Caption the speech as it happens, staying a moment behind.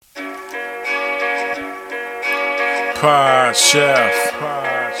Pod Chef.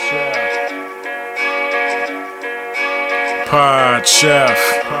 Pod Chef.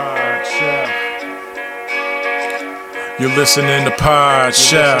 You're listening to Pod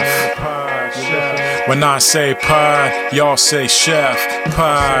Chef. When I say pod, y'all say chef.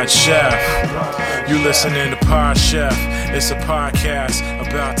 Pod Chef. You listening to Pod Chef. It's a podcast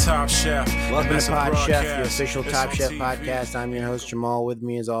about Top Chef. Welcome to Pod Chef, the official Top Chef podcast. I'm your host, Jamal. With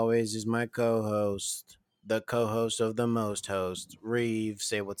me, as always, is my co-host, the co-host of the most host, Reeve.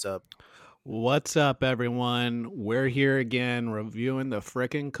 Say what's up. What's up, everyone? We're here again reviewing the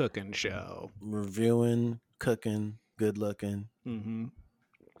frickin' cooking show. Reviewing, cooking, good looking,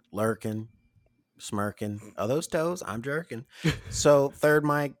 lurking, smirking. Are those toes? I'm jerking. So, third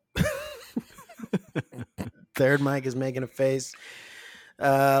mic is making a face.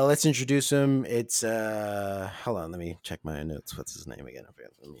 Let's introduce him. It's hold on, let me check my notes. What's his name again?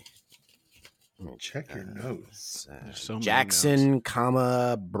 Let me check your notes. So many Jackson,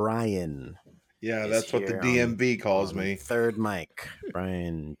 notes. Brian. Yeah, is that's what the here DMV calls on me. Third mic,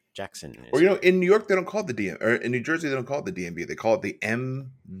 Brian Jackson. Or in New York they don't call it the DM, or in New Jersey they don't call it the DMV. They call it the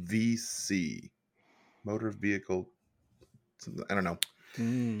MVC, Motor Vehicle. I don't know.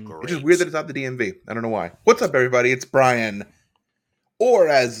 It's just weird that it's not the DMV. I don't know why. What's up, everybody? It's Brian, or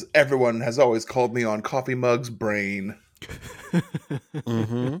as everyone has always called me on Coffee Mugs, Brain.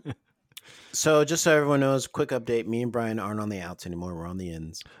 So, just so everyone knows, quick update: me and Brian aren't on the outs anymore. We're on the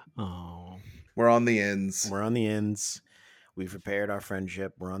ins. Oh, We're on the ends. We're on the ins. We've repaired our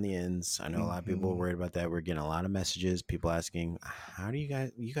friendship. We're on the ins. I know a lot of people are worried about that. We're getting a lot of messages. People asking, "How do you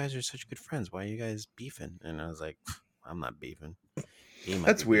guys are such good friends? Why are you guys beefing?" And I was like, "I'm not beefing." He might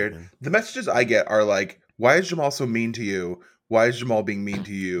That's be weird. beefing. The messages I get are like, "Why is Jamal so mean to you? Why is Jamal being mean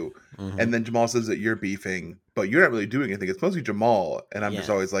to you?" And then Jamal says that you're beefing, but you're not really doing anything. It's mostly Jamal, and I'm just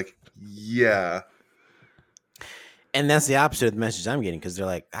Yeah. always like, "Yeah." And that's the opposite of the message I'm getting, because they're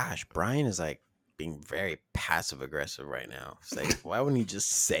like, "Gosh, Brian is like being very passive aggressive right now." It's like, why wouldn't he just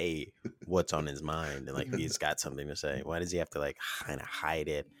say what's on his mind, and like if he's got something to say? Why does he have to like kind of hide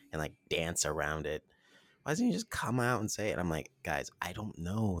it and like dance around it? Why doesn't he just come out and say it? I'm like, guys, I don't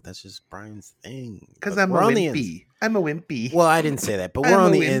know. That's just Brian's thing. Because But I'm a we're on the ends. wimpy. I'm a wimpy. Well, I didn't say that, but I'm we're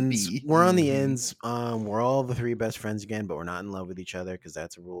on a the ends. wimpy. We're on the ends. We're all the three best friends again, but we're not in love with each other because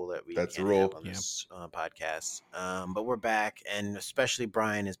that's a rule that we That's a can't rule. have on this podcast. But we're back, and especially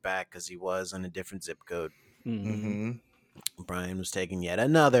Brian is back because he was on a different zip code. Brian was taking yet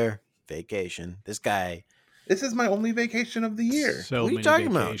another vacation. This guy. This is my only vacation of the year. So What are you many talking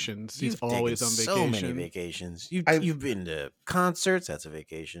about? vacations. He's You've always taken on so vacation. many vacations. I've- You've been to concerts. That's a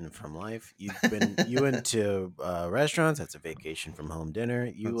vacation from life. You went to restaurants. That's a vacation from home dinner.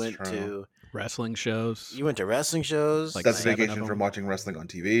 You That's went true. Wrestling shows. to wrestling shows. Like That's a 7 of vacation them. from watching wrestling on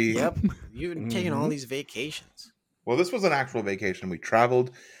TV. Yep. You've been taking all these vacations. Well, this was an actual vacation. We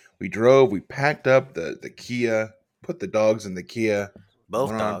traveled, we drove, we packed up the Kia, put the dogs in the Kia.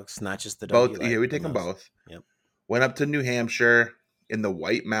 Both Went on- dogs, not just the dog. Both, yeah, we take them both. Yep. Went up to New Hampshire in the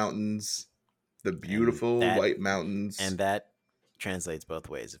White Mountains, the beautiful that- White Mountains. And that translates both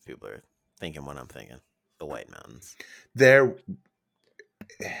ways if people are thinking what I'm thinking. The White Mountains.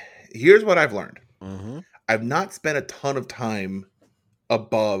 Here's what I've learned. Mm-hmm. I've not spent a ton of time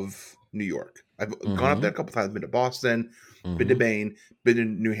above New York. I've gone up there a couple times, been to Boston, been to Maine, been to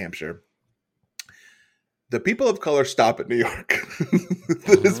New Hampshire. The people of color stop at New York.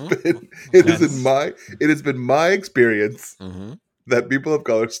 It has been my experience Mm-hmm. that people of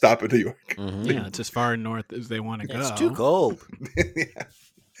color stop at New York. Mm-hmm. Yeah, it's as far north as they want to go. It's too cold. Yeah.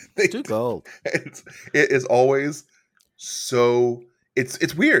 It's too cold. It is always so.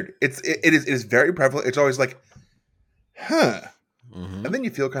 It's weird. It is very prevalent. It's always like, huh, Mm-hmm. and then you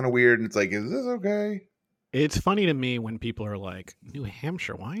feel kind of weird, and it's like, is this okay? It's funny to me when people are like, New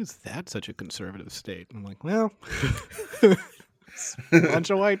Hampshire, why is that such a conservative state? I'm like, well, bunch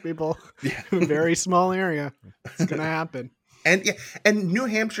of white people, Yeah. very small area. It's going to happen. And New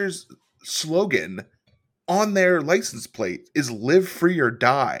Hampshire's slogan on their license plate is "Live free or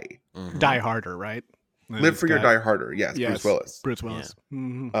die." Mm-hmm. Die harder, right? And Live it's free or got- die harder. Yes, Yes, Bruce Willis. Bruce Willis.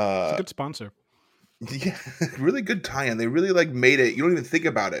 Mhm. It's a good sponsor. Yeah, really good tie-in. They really like made it. You don't even think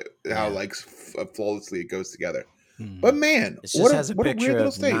about it how Yeah. like flawlessly it goes together. Mhm. But man, It just what has a what picture weird little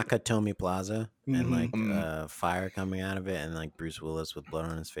of state. Nakatomi Plaza and like Mhm. fire coming out of it, and like Bruce Willis with blood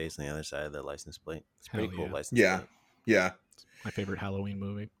on his face on the other side of the license plate. It's a pretty Hell cool yeah. license Yeah, plate. yeah, My favorite Halloween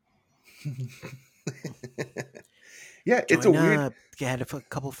movie. yeah. It's a Join weird. up, get a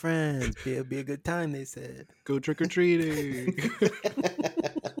couple friends. It'll be a good time. They said. Go trick or treating.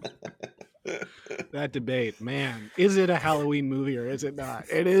 That debate, man. Is it a Halloween movie or is it not?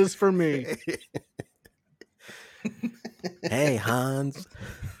 It is for me. Hey, Hans.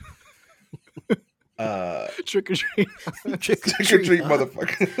 Trick or treat. Trick Trick or treat, Hans.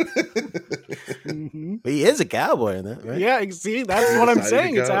 motherfucker. Mhm. He is a cowboy in that, right? Yeah, see, that's what I'm Decided to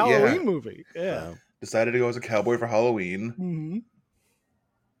saying. It's a go, yeah. Halloween movie. Yeah. Wow. Decided to go as a cowboy for Halloween. hmm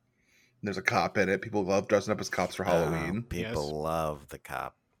There's a cop in it. People love dressing up as cops for Halloween. People Yes. love the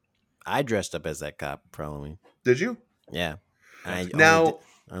cop. I dressed up as that cop for Halloween. Did you? Yeah. I Now,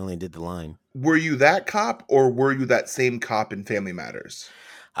 only did the line. were you that cop or were you that same cop in Family Matters?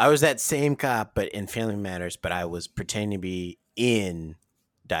 I was that same cop, but in Family Matters, but I was pretending to be in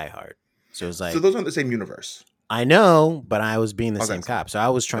Die Hard. So it was like, So those aren't the same universe. I know, but I was being the Okay. same cop. So I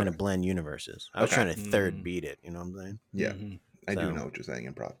was trying to Okay. blend universes. I was Okay. trying to third beat it. You know what I'm saying? Yeah, Mhm. I do So- know what you're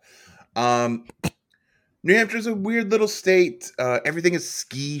saying, improv. New Hampshire's a weird little state. Everything is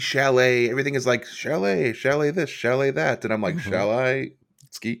ski chalet. Everything is like chalet this, chalet that. And I'm like, Mhm. shall I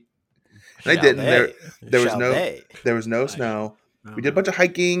ski? And I didn't. There was no snow. We did a bunch of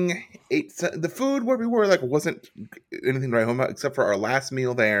hiking. Ate the food where we were like wasn't anything to write home about except for our last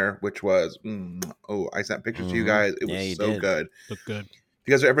meal there, which was I sent pictures to you Mhm. guys. It Yeah, was you so did. good. Look good. If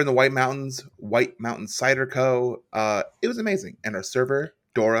you guys are ever in the White Mountains Cider Co. It was amazing. And our server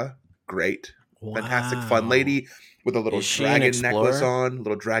Dora, great, fantastic, fun Wow. lady with a little Is she an dragon necklace explorer? on,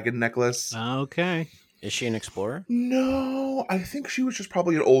 little dragon necklace. Okay. Is she an explorer? No, I think she was just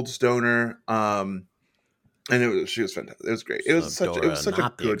probably an old stoner. And she was fantastic. It was great. It was So such Dora, a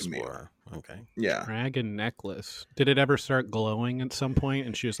not the good meal. explorer. Okay. Yeah. Dragon necklace. Did it ever start glowing at some point?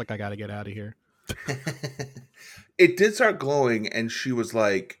 And she was like, I got to get out of here. It did start glowing, and she was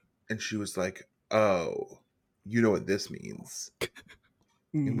like, "Oh, you know what this means?"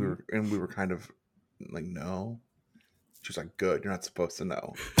 And we were kind of like, "No." She was like, "Good, you're not supposed to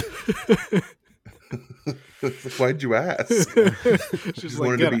know." Why'd you ask? She's Just like,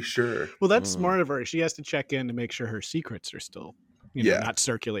 wanted "Get to be out." sure. Well, that's Mm. smart of her. She has to check in to make sure her secrets are still, you know, Yeah. not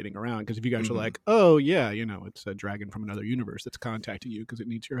circulating around. Because if you guys are Mhm. like, oh yeah, you know, it's a dragon from another universe that's contacting you because it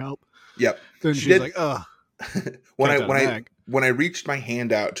needs your help, Yep. then She she's did- like, oh, when Cat's out of I bag. when I reached my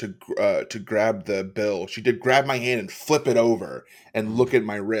hand out to grab the bill, she did grab my hand and flip it over and look at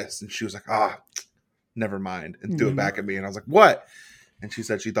my wrist, and she was like, never mind, and threw it Mhm. back at me, and I was like, what? And she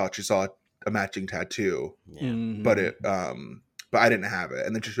said she thought she saw a matching tattoo, Yeah. mhm. but I didn't have it,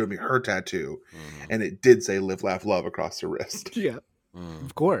 and then she showed me her tattoo, Mhm. and it did say "Live, Laugh, Love" across her wrist. yeah, Mhm.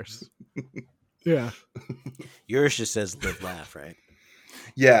 of course, yeah. Yours just says live, laugh, right?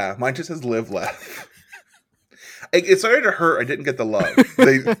 Yeah, mine just says "Live, Laugh." It started to hurt. I didn't get the love.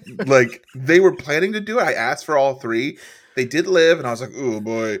 They were planning to do it. I asked for all three. They did live, and I was like, "Oh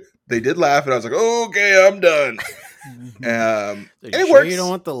boy." They did laugh, and I was like, "Okay, I'm done." Mhm. And So it you sure works. you don't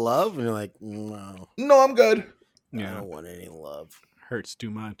want the love? And you're like, no, No, I'm good. I yeah, don't want any love. hurts too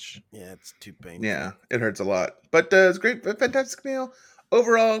much. Yeah, it's too painful. Yeah, it hurts a lot, but it's great, a fantastic meal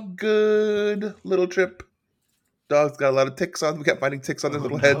overall. Good little trip. Dog's got a lot of ticks on. We kept finding ticks on their Oh,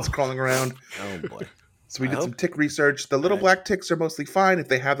 little no. heads crawling around. Oh boy. So we I did some hope- tick research. The little I- black ticks are mostly fine. If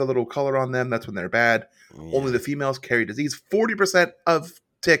they have the little color on them, that's when they're bad. Yeah. Only the females carry disease. 40% of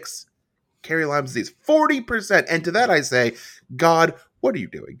ticks carry Lyme disease. 40%. And to that I say, God, what are you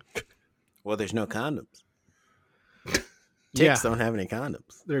doing? Well, there's no condoms. Ticks Yeah, don't have any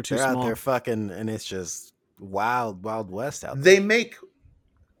condoms. they're too They're out small. there fucking, and it's just wild, wild west out there. They make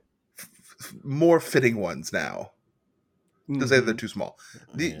more fitting ones now. To say that they're Mhm. too small.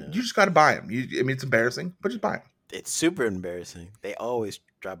 Yeah. You just got to buy them. I mean, it's embarrassing, but just buy them. It's super embarrassing. They always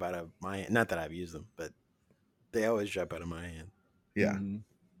drop out of my hand. Not that I've used them, but they always drop out of my hand. Yeah. Mhm.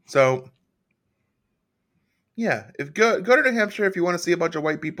 So, yeah, if go to New Hampshire if you want to see a bunch of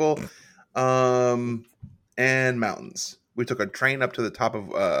white people, and mountains. We took a train up to the top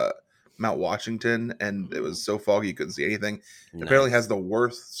of Mount Washington, and it was so foggy you couldn't see anything. It apparently Nice. has the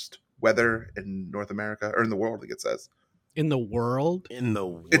worst weather in North America or in the world. I think it says In the world, in the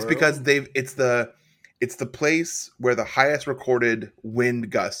world. it's because it's the place where the highest recorded wind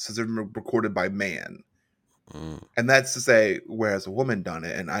gusts has been recorded by man. Mm. And that's to say, whereas a woman done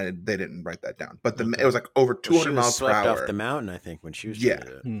it, and they didn't write that down. But Okay. it was like over Well, 200 she was miles per swept hour, off the mountain, I think, when she was Yeah. trying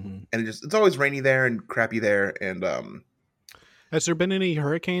to do it. Mhm. and it's always rainy there and crappy there. And Has there been any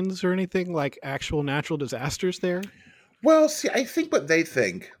hurricanes or anything like actual natural disasters there? well, see, I think what they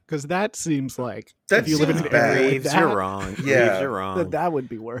think, Because that seems like That if you live in seems an bad. area like Reeves, that, you're wrong. Yeah. Reeves, you're wrong. that would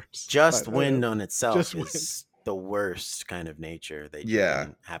be worse. Just But, wind on itself just is the worst kind of nature that you Yeah.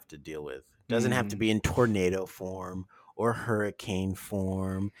 can have to deal with. Doesn't have to Mhm. be in tornado form or hurricane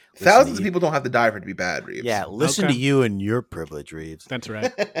form. Listen Thousands to of you- people don't have to die for it to be bad, Reeves. Yeah, listen Okay. to you and your privilege, Reeves. That's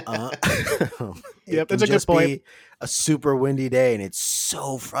right. Uh, Yep, it that's a can good just point. be a super windy day, and it's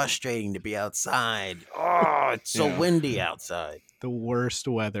so frustrating to be outside. Oh, it's so Yeah. windy outside. The worst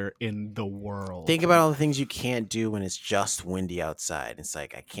weather in the world. Think about all the things you can't do when it's just windy outside. It's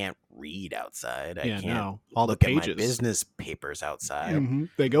like I can't read outside. I Yeah, can't no. All the look at my pages. business papers outside. Mhm.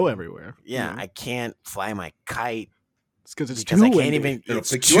 They go everywhere. Yeah, I can't fly my kite It's because it's because too I can't windy. even. It'll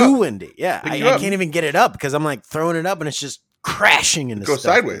It's pick you too up. windy. Yeah, Pick I you up. can't even get it up because I'm like throwing it up and it's just crashing into Go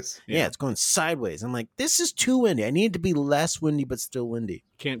stuff. sideways. Yeah, it's going sideways. I'm like, this is too windy. I need it to be less windy but still windy.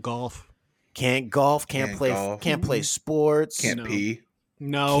 Can't golf. Can't golf. Can't Can't play. golf. Can't play sports. Can't No. pee.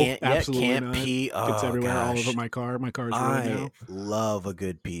 No, Can't, absolutely can't not. pee. Gets Oh, everywhere all gosh. over my car. My car's ruined I now. love a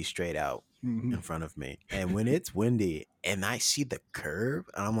good pee straight out Mhm. in front of me. And when it's windy and I see the curve,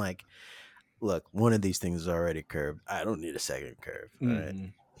 and I'm like, look, one of these things is already curved. I don't need a second curve. All right.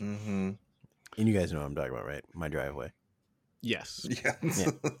 Mhm. Mm-hmm. And you guys know what I'm talking about, right? My driveway. Yes.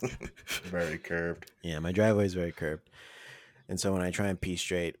 Yes. Very curved. Yeah, my driveway is very curved. And so when I try and pee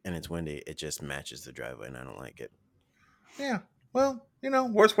straight and it's windy, it just matches the driveway and I don't like it. Yeah. Well,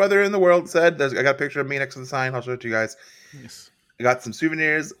 worst weather in the world said. I got a picture of me next to the sign. I'll show it to you guys. Yes. I got some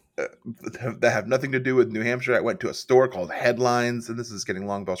souvenirs that have nothing to do with New Hampshire. I went to a store called Headlines, and this is getting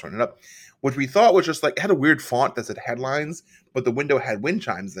long, but I'll run it up, which we thought was just like, it had a weird font that said Headlines, but the window had wind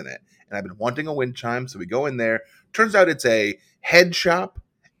chimes in it. And I've been wanting a wind chime, so we go in there. Turns out it's a head shop,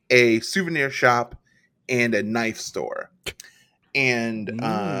 a souvenir shop, and a knife store. And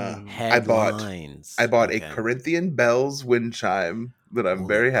I bought Headlines. a Okay. Corinthian Bells wind chime that I'm Holy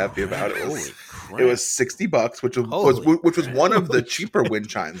very happy crap. about. Holy It crap. was $60, which was Holy one of the crap. cheaper wind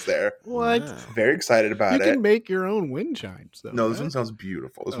chimes there. What? Wow. Very excited about You it. can make your own wind chimes, though. No, this right? one sounds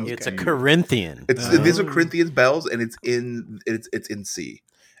beautiful. This Oh, one's It's a beautiful. Corinthian. These are Oh. Corinthians bells, and it's in C.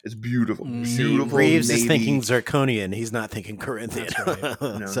 It's beautiful, See, beautiful. Reeves navy. is thinking zirconian. He's not thinking Corinthian. That's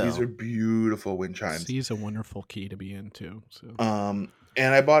right. No, So, these are beautiful wind chimes. C's a wonderful key to be into. So And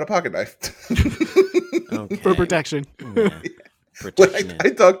I bought a pocket knife. okay. for protection. Yeah. When Protection. I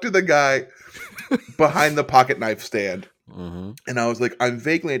talked to the guy behind the pocket knife stand, Mhm. and I was like, I'm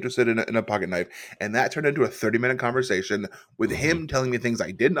vaguely interested in a pocket knife. And that turned into a 30-minute conversation with him telling me things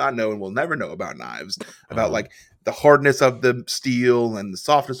I did not know and will never know about knives, about like the hardness of the steel and the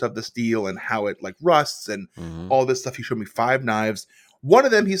softness of the steel and how it like rusts and Mhm. all this stuff. He showed me 5 knives. One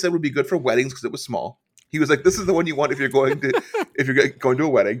of them he said would be good for weddings because it was small. He was like, this is the one you want if you're going to a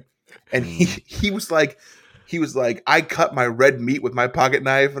wedding. And he was like, I cut my red meat with my pocket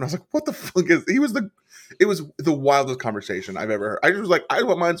knife. And I was like, what the fuck is, it was the wildest conversation I've ever heard. I just was like, I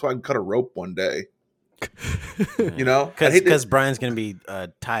want mine so I can cut a rope one day, you know? I hate to- Because Brian's gonna be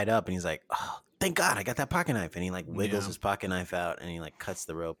tied up, and he's like, "Oh, thank God, I got that pocket knife!" And he like wiggles Yeah. his pocket knife out, and he like cuts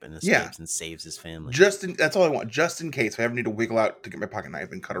the rope and escapes Yeah. and saves his family. that's all I want, just in case if I ever need to wiggle out to get my pocket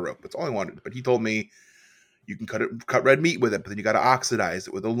knife and cut a rope. That's all I wanted. But he told me you can cut red meat with it, but then you got to oxidize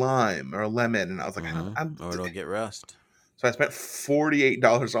it with a lime or a lemon. And I was like, Mhm. Or it'll get rust. So I spent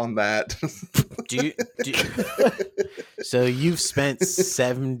 $48 on that. So you've spent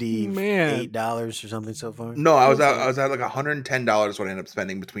 $78 or something so far? No, I was at like $110 what I ended up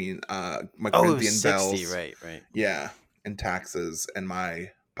spending between my Oh, Corinthian 60, bells, right. yeah, and taxes and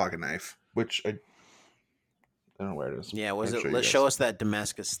my pocket knife, which I don't know where it is. Yeah, was I'll it? you Let's guys. show us that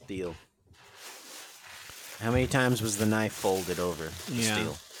Damascus steel. How many times was the knife folded over the Yeah.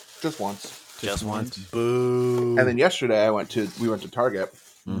 steel? Just once. Just once. once. Boo. And then yesterday we went to Target.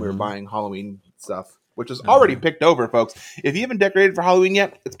 We were Mhm. buying Halloween stuff, which is already picked over, folks. If you haven't decorated for Halloween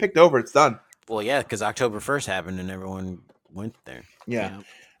yet, it's picked over. It's done. Well, yeah, because October 1st happened and everyone went there. Yeah.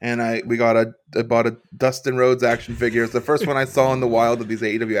 And I bought a Dustin Rhodes action figure. It's the first one I saw in the wild of these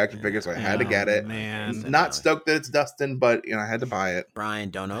AEW action figures, so I had to get it. Man. Not stoked that it's Dustin, but I had to buy it. Brian,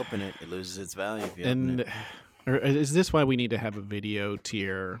 don't open it. It loses its value if you open And it. or is this why we need to have a video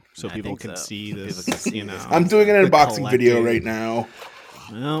tier so I people think can so. see People this? can see You know, this. I'm doing an the unboxing video collecting. right now.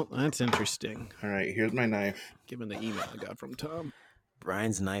 Well, that's interesting. All right, here's my knife. Given the email I got from Tom.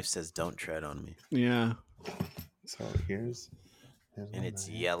 Brian's knife says, "Don't tread on me," Yeah. So here's and my it's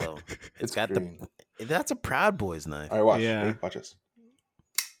knife. yellow. It's got green. That's a Proud Boys knife. All right, watch. Yeah. Ready? Watch this.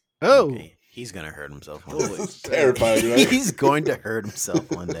 Oh. Okay, he's gonna hurt himself one Holy day. This is terrifying, right? He's going to hurt himself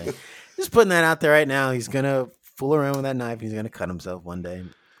one day. Just putting that out there right now. He's gonna fool around with that knife. He's gonna cut himself one day,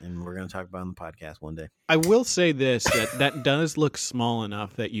 and we're gonna talk about it on the podcast one day. I will say this that does look small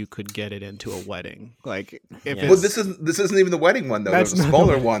enough that you could get it into a wedding. Like if Yeah. it's Well, this isn't even the wedding one though. That's There's a not the smaller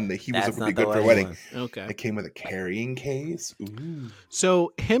wedding. one that he was That's would be not the good for a wedding wedding. one. okay. It came with a carrying case. Ooh.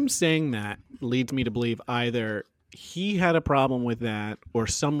 So him saying that leads me to believe either he had a problem with that, or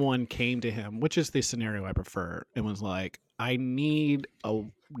someone came to him, which is the scenario I prefer, and was like, I need a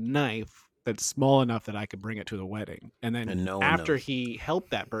knife that's small enough that I could bring it to the wedding. And then And no one after knows. he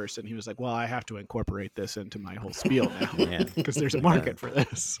helped that person, he was like, well, I have to incorporate this into my whole spiel now. Yeah. Because there's a market for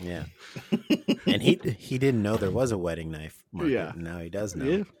this. Yeah. And he didn't know there was a wedding knife market. Yeah. And now he does know.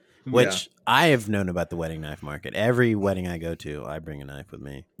 Yeah. Which I have known about the wedding knife market. Every wedding I go to, I bring a knife with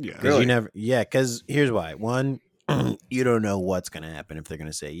me. Yeah. Because Really? you never, yeah. Because here's why: one, you don't know what's going to happen. If they're going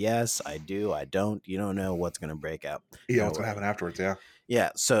to say yes, I do, I don't. You don't know what's going to break out. Yeah, what's gonna happen afterwards? Yeah. Yeah.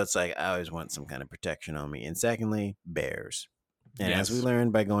 So it's like I always want some kind of protection on me. And secondly, bears. And as we Yes.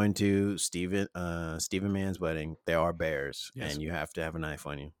 learned by going to Stephen Mann's wedding, there are bears, Yes. and you have to have a knife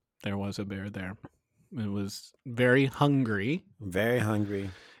on you. There was a bear there. It was very hungry. Very hungry,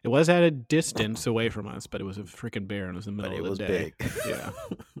 It was at a distance away from us, but it was a freaking bear and it was in the but middle it of was the day. big. Yeah.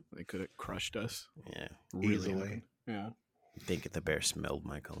 They could have crushed us. Yeah. Really Easily. hungry. Yeah. I think if the bear smelled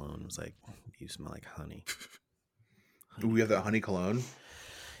my cologne, it was like, you smell like honey. Do we have that honey cologne?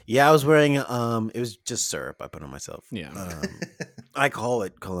 Yeah, I was wearing it was just syrup I put on myself. Yeah. I call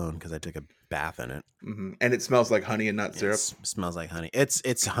it cologne because I took a bath in it. Hmm. And it smells like honey and nut syrup. It smells like honey.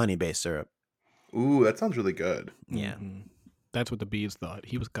 It's honey based syrup. Ooh, that sounds really good. Yeah. Mhm. That's what the bees thought.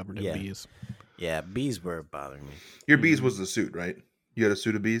 He was covered in Yeah. bees. Yeah, bees were bothering me. Your bees was the suit, right? You had a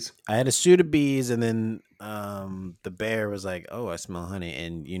suit of bees? I had a suit of bees, and then the bear was like, "Oh, I smell honey,"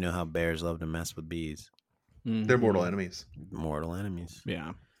 and you know how bears love to mess with bees. They're mortal Mhm. enemies. Mortal enemies.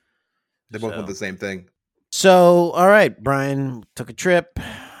 Yeah. They both So- want the same thing. So, all right, Brian took a trip,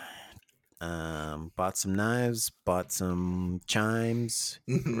 bought some knives, bought some chimes,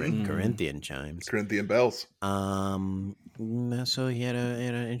 Mhm. Corinthian chimes. Corinthian bells. So he had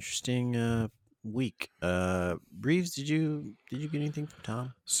an interesting week. Reeves, did you get anything from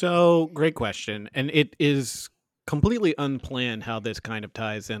Tom? So, great question. And it is completely unplanned how this kind of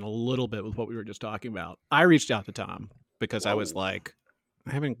ties in a little bit with what we were just talking about. I reached out to Tom because I was like,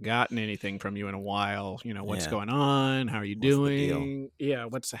 I haven't gotten anything from you in a while. You know, what's Yeah. going on? How are you What's the deal? doing? Yeah,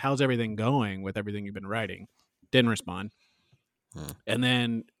 how's everything going with everything you've been writing? Didn't respond. Hmm. And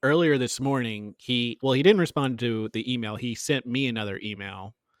then earlier this morning, he didn't respond to the email. He sent me another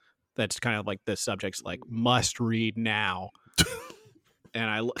email that's kind of like the subject's like must read now.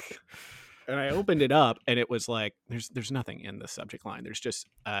 And I opened it up and it was like there's nothing in the subject line. There's just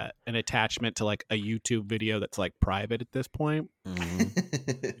an attachment to like a YouTube video that's like private at this point.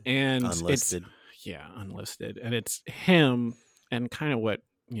 Mhm. And Unlisted. it's unlisted. And it's him and kind of what,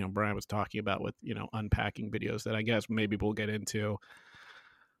 Brian was talking about with, unpacking videos that I guess maybe we'll get into.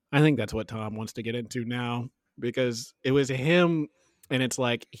 I think that's what Tom wants to get into now because it was him and it's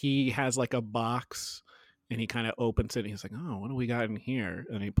like he has like a box and he kind of opens it and he's like, oh, what do we got in here?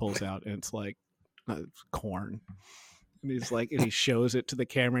 And he pulls out and it's like it's corn. And he's like, and he shows it to the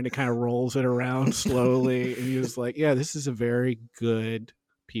camera and he kind of rolls it around slowly. And he was like, yeah, this is a very good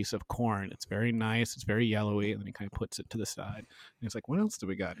piece of corn. It's very nice. It's very yellowy. And then he kind of puts it to the side. And he's like, what else do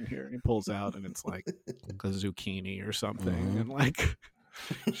we got in here? And he pulls out and it's like a zucchini or something. Mhm. And like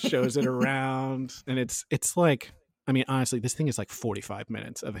shows it around. And it's like, I mean, honestly, this thing is like 45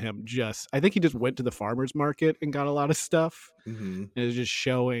 minutes of him I think he just went to the farmer's market and got a lot of stuff. Hmm. And it's just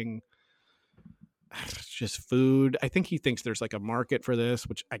showing just food. I think he thinks there's like a market for this,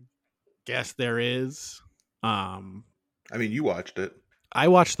 which I guess there is. I mean, you watched it. I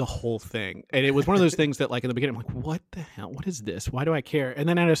watched the whole thing, and it was one of those things that, like, in the beginning, I'm like, "What the hell? What is this? Why do I care?" And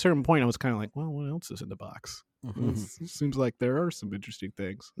then at a certain point, I was kind of like, "Well, what else is in the box?" Mhm. It seems like there are some interesting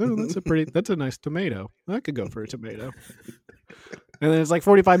things. Oh, that's a nice tomato. I could go for a tomato. And then it's like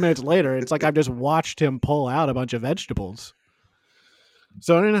 45 minutes later, it's like I've just watched him pull out a bunch of vegetables.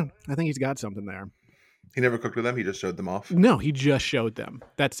 So I don't know. I think he's got something there. He never cooked with them. He just showed them off. No, he just showed them.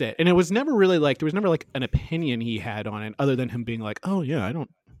 That's it. And it was never really like there was never like an opinion he had on it, other than him being like, "Oh yeah, I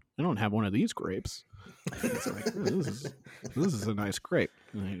don't have one of these grapes." It's like, "Oh, this is a nice grape,"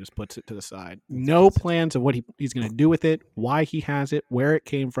 and he just puts it to the side. No plans of what he's going to do with it, why he has it, where it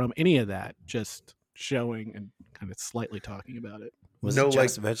came from, any of that. Just showing and kind of slightly talking about it. Was No, it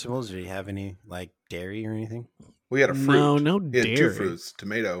just vegetables? Did he have any like dairy or anything? We had a fruit. No He had dairy. 2 fruits: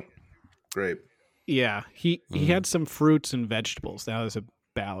 tomato, grape. Yeah, he had some fruits and vegetables. That was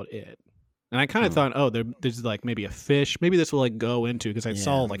about it. And I kind of thought, oh, there's like maybe a fish. Maybe this will like go into because I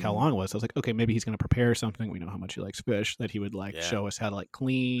saw like how long it was. I was like, okay, maybe he's going to prepare something. We know how much he likes fish, that he would like show us how to like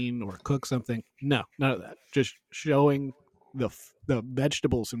clean or cook something. No, none of that. Just showing the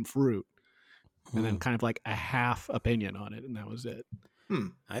vegetables and fruit, and then kind of like a half opinion on it, and that was it.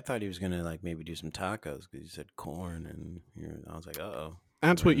 I thought he was gonna like maybe do some tacos because he said corn, and I was like, uh oh.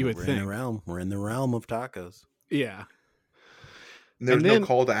 That's what you would We're think. in the realm. We're in the realm of tacos. Yeah. There's no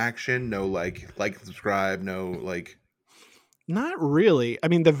call to action, no like and subscribe, no like. Not really. I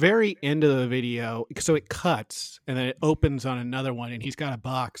mean, the very end of the video, so it cuts and then it opens on another one, and he's got a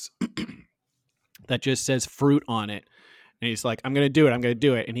box that just says fruit on it. And he's like, I'm going to do it. I'm going to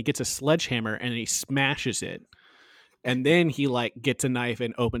do it. And he gets a sledgehammer and he smashes it. And then he like gets a knife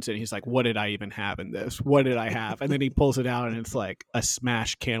and opens it. And he's like, what did I even have in this? What did I have? And then he pulls it out and it's like a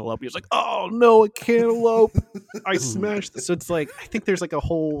smashed cantaloupe. He's like, oh no, a cantaloupe. I smashed this. So it's like, I think there's like a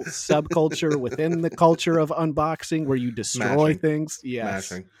whole subculture within the culture of unboxing where you destroy things. Yes.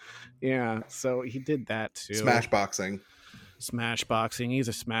 Smashing. Yeah. So he did that too. Smash boxing. He's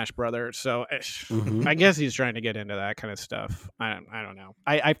a smash brother, so I guess he's trying to get into that kind of stuff. I don't know.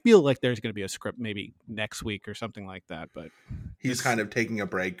 I feel like there's going to be a script maybe next week or something like that, but he's kind of taking a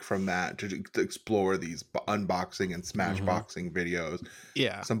break from that to explore these unboxing and smash boxing videos.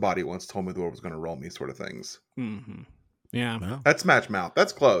 Yeah, somebody once told me the world was going to roll me, sort of things. Yeah, Well, that's Smash Mouth.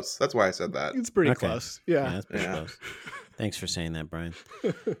 That's close. That's why I said that. It's pretty close. Yeah, that's pretty close. Thanks for saying that, Brian.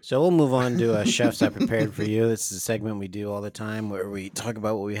 So we'll move on to Chefs I Prepared for You. This is a segment we do all the time where we talk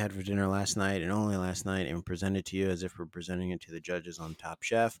about what we had for dinner last night and only last night and present it to you as if we're presenting it to the judges on Top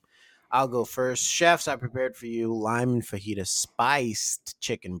Chef. I'll go first. Chefs I Prepared for You: lime and fajita spiced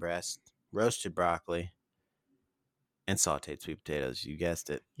chicken breast, roasted broccoli, and sauteed sweet potatoes. You guessed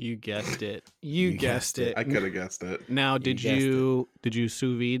it. You guessed it. You guessed it. I could have guessed it. Now, did you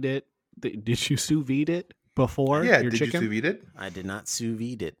sous vide it? Did you sous vide it before? Yeah, your did chicken? you sous vide it? I did not sous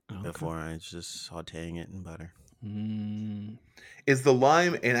vide it before. I was just sauteing it in butter. Is the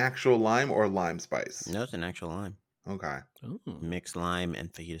lime an actual lime or lime spice? No, it's an actual lime. Okay. Mix lime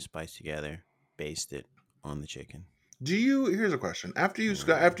and fajita spice together. Baste it on the chicken. Here's a question. After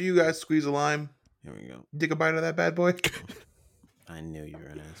you guys squeeze a lime, here we go. Take a bite of that bad boy. I knew you were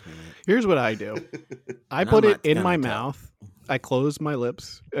going to ask me that. Here's what I do. I put it in my mouth. I close my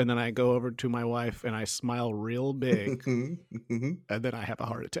lips, and then I go over to my wife, and I smile real big, and then I have a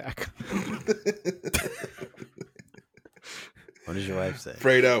heart attack. What does your wife say?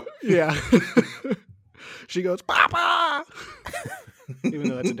 Fredo. Yeah. She goes, Papa! Even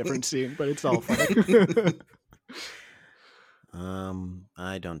though that's a different scene, but it's all funny.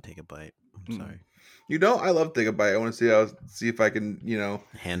 I don't take a bite. I'm sorry. You know, I love take a bite. I want to see if I can,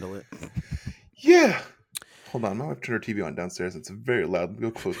 handle it. Yeah. Hold on, my wife turned her TV on downstairs. It's very loud. Let me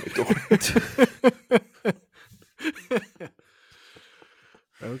go close my door.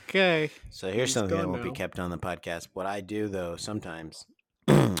 Okay. So here's something that won't be kept on the podcast. What I do though sometimes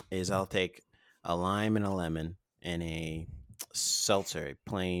is I'll take a lime and a lemon and a seltzer, a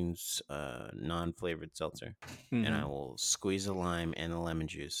plain non-flavored seltzer, and I will squeeze the lime and the lemon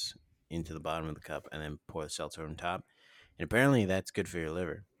juice into the bottom of the cup and then pour the seltzer on top. And apparently that's good for your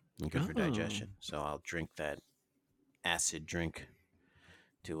liver and good for digestion. So I'll drink that acid drink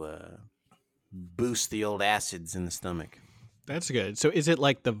to boost the old acids in the stomach. That's good. So is it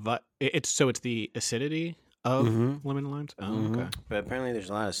like it's the acidity of lemon and limes? Oh, okay. But apparently there's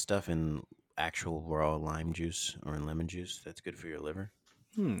a lot of stuff in actual raw lime juice or in lemon juice that's good for your liver.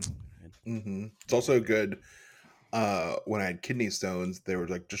 It's also good. When I had kidney stones, they were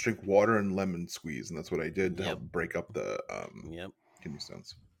like, just drink water and lemon squeeze, and that's what I did to help break up the kidney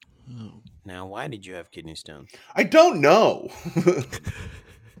stones. Oh. Now, why did you have kidney stones? I don't know.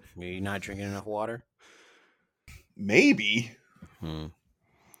 Were you not drinking enough water? Maybe.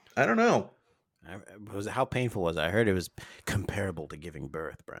 I don't know. How painful was it? I heard it was comparable to giving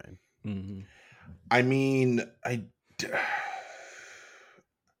birth, Brian. I mean, I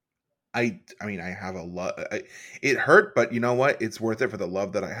have a lot. It hurt, but you know what? It's worth it for the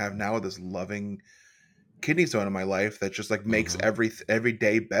love that I have now with this loving kidney stone in my life that just like makes every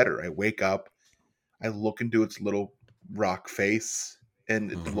day better. I wake up, I look into its little rock face,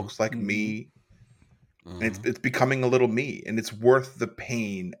 and it looks like me. And it's becoming a little me, and it's worth the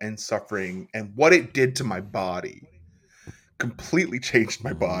pain and suffering and what it did to my body. Completely changed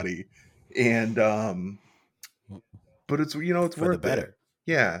my body, and but it's it's for worth the better. It.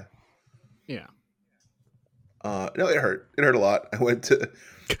 Yeah. Yeah. No, it hurt. It hurt a lot. I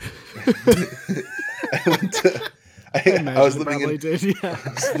was living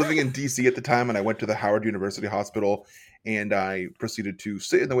in DC at the time, and I went to the Howard University Hospital, and I proceeded to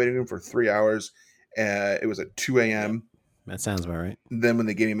sit in the waiting room for 3 hours. It was at 2 a.m. That sounds about right. Then when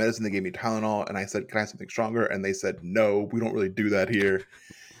they gave me medicine, they gave me Tylenol, and I said, "Can I have something stronger?" And they said, "No, we don't really do that here."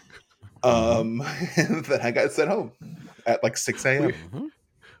 Then I got sent home at like 6 a.m.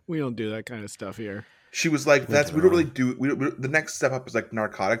 We don't do that kind of stuff here. She was like, we don't really do. The next step up is like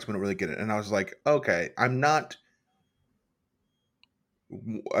narcotics. We don't really get it. And I was like, okay, I'm not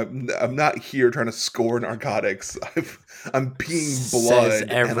I'm not here trying to score narcotics. I'm peeing blood. Says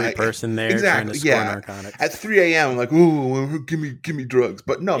every person there exactly, trying to score narcotics. At 3 a.m., I'm like, ooh, give me drugs.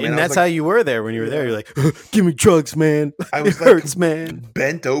 But no, man. And that's how you were there when you were there. You're like, give me drugs, man. I was it hurts, man.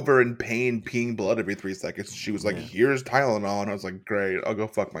 Bent over in pain, peeing blood every 3 seconds. She was like, here's Tylenol. And I was like, great, I'll go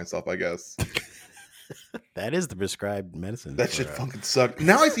fuck myself, I guess. That is the prescribed medicine. That shit fucking sucked.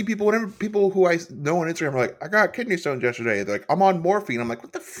 Now I see people who I know on Instagram are like, I got kidney stones yesterday. They're like, I'm on morphine. I'm like,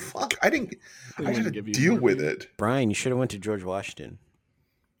 what the fuck? I just had to deal with it. Brian, you should have went to George Washington.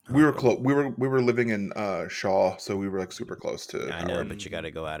 We were close. We were living in Shaw, so we were like super close to. I know, but you got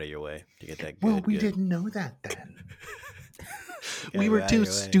to go out of your way to get that. Well, we didn't know that then. We were too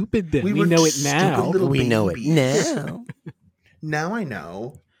stupid then. We know it now. We know it now. Now I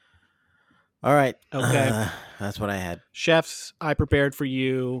know. All right. Okay. That's what I had. Chefs, I prepared for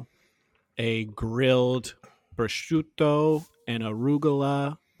you a grilled prosciutto and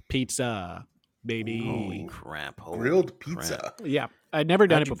arugula pizza, baby. Holy crap. Grilled pizza. Crap. Yeah. I'd never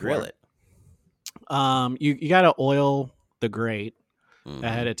done it before. Grill it? You got to oil the grate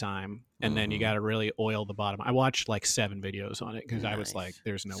ahead of time, and then you got to really oil the bottom. I watched like 7 videos on it because I was like,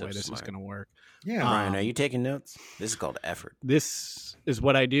 there's no way this is going to work. Yeah. Brian, are you taking notes? This is called effort. This is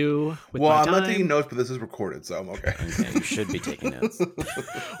what I do with well, my I'm time. not taking notes, but this is recorded, so I'm okay. Okay, you should be taking notes.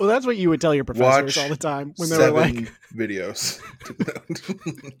 Well, that's what you would tell your professors all the time when they were like videos.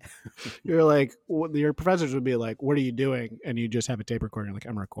 You're like, your professors would be like, what are you doing? And you just have a tape recorder. Like,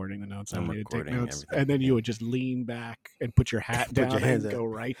 I'm recording the notes. I don't need to take notes. And then you would just lean back and put your hat down and go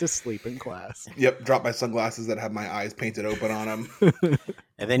right to sleep in class. Yep. Drop my sunglasses that have my eyes painted open on them.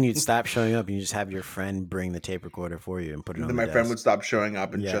 And then you'd stop showing up and you just have your friend bring the tape recorder for you and put it on the desk. Then my friend would stop showing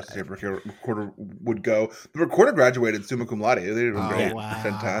up and just the tape recorder would go. The recorder graduated summa cum laude. They did great. Wow.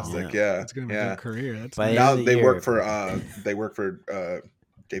 Fantastic. Yeah. It's going to be a good career. That's now they work for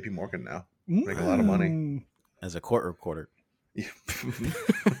JP Morgan now. Make a lot of money. As a court recorder. A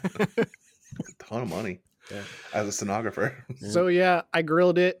ton of money. Yeah. As a stenographer. So yeah, I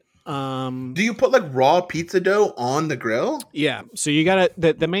grilled it. Do you put like raw pizza dough on the grill? Yeah. So you gotta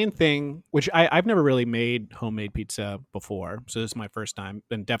the main thing, which I've never really made homemade pizza before, so this is my first time,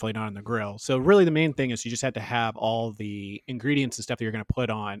 and definitely not on the grill. So really the main thing is you just have to have all the ingredients and stuff that you're gonna put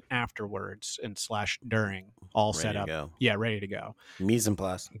on afterwards and / during all set up. Go. Yeah, ready to go. Mise en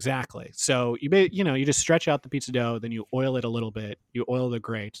place. Exactly. So you just stretch out the pizza dough, then you oil it a little bit, you oil the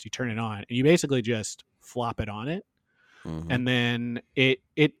grates, you turn it on, and you basically just flop it on it. Mm-hmm. And then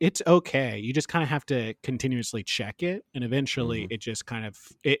it's okay. You just kind of have to continuously check it, and eventually it just kind of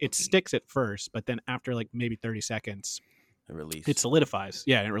it sticks at first, but then after like maybe 30 seconds, it solidifies.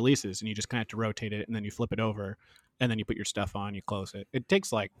 Yeah, and it releases, and you just kind of have to rotate it, and then you flip it over, and then you put your stuff on, you close it. It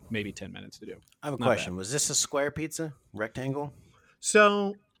takes like maybe 10 minutes to do. I have a question. Was this a square pizza, rectangle?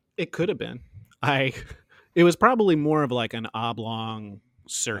 So it could have been. It was probably more of like an oblong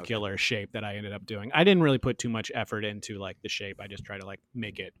circular shape that I ended up doing. I didn't really put too much effort into like the shape. I just try to like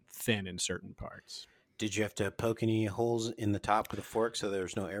make it thin in certain parts. Did you have to poke any holes in the top with a fork so there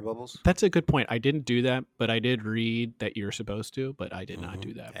was no air bubbles? That's a good point. I didn't do that, but I did read that you're supposed to, but I did not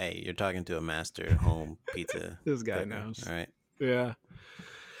do that. Hey, you're talking to a master home pizza. This guy knows. All right.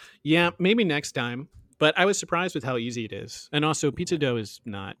 Yeah, maybe next time. But I was surprised with how easy it is. And also pizza dough is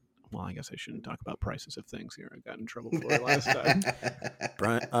not, well, I guess I shouldn't talk about prices of things here. I got in trouble for it last time.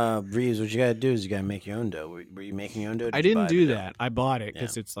 Brian, Breeze, what you got to do is you got to make your own dough. Were you making your own dough? I didn't do that. I bought it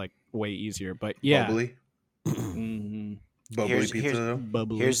because it's like way easier. But yeah. Bubbly? Bubbly pizza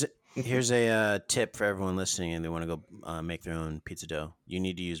dough? Here's a tip for everyone listening and they want to go make their own pizza dough. You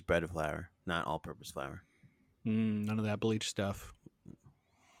need to use bread flour, not all-purpose flour. None of that bleach stuff.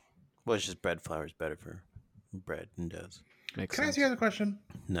 Well, it's just bread flour is better for bread and doughs. Makes Can sense. I ask you guys a question?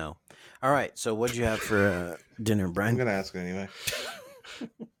 No. All right. So what'd you have for dinner, Brian? I'm going to ask it anyway.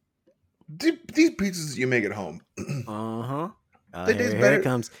 These pizzas you make at home. Uh-huh. They taste better. Here it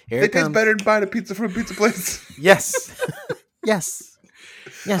comes. They taste better than buying a pizza from a pizza place. Yes. Yes.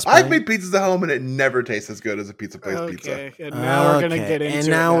 Yes, I've made pizzas at home and it never tastes as good as a pizza place Okay. pizza. And now we're gonna get into. And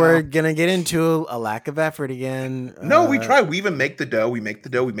now we're gonna get into a lack of effort again. No, we try. We even make the dough. We make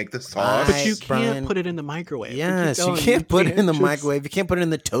the sauce. But you can't Brian. put it in the microwave. Yes, you can't put it in the microwave. You can't put it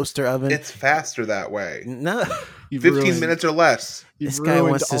in the toaster oven. It's faster that way. No. 15 minutes or less. This guy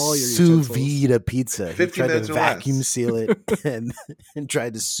wants to sous vide a pizza. 15 minutes to or less. vacuum seal it and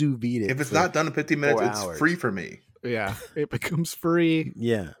tried to sous vide it. If it's not done in 15 minutes, it's free for me. Yeah, it becomes free.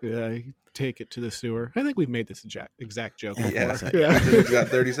 Yeah. You take it to the sewer. I think we've made this exact joke before. Yeah. It's got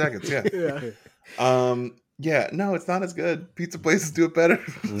 30 seconds. Yeah. Yeah. No, it's not as good. Pizza places do it better.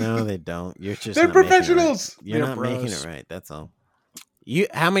 No, they don't. You're just They're professionals. You're not making it right. That's all.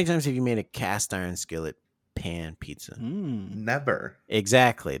 How many times have you made a cast iron skillet pan pizza? Never.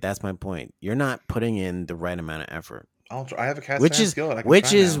 Exactly. That's my point. You're not putting in the right amount of effort. I have a cast iron skillet. I can which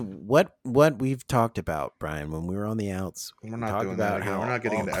try is now. what we've talked about, Brian, when we were on the outs. We're not doing that again. We're not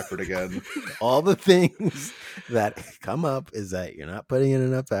getting into effort again. All the things that come up is that you're not putting in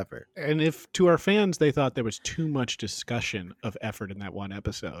enough effort. And if to our fans they thought there was too much discussion of effort in that one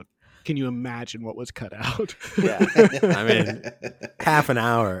episode, can you imagine what was cut out? Yeah. I mean, half an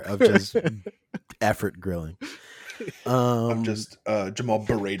hour of just effort grilling. I'm just Jamal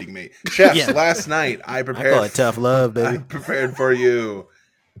berating me. Chefs, last night I prepared. I call it tough love, baby. I prepared for you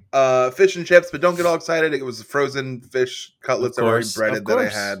fish and chips, but don't get all excited. It was frozen fish cutlets already breaded that I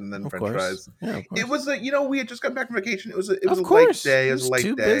had, and then French fries. Yeah, it was we had just gotten back from vacation. It was a light day. It was a light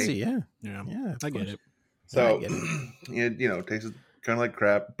too day. Busy. Yeah. I get it. So it tasted kind of like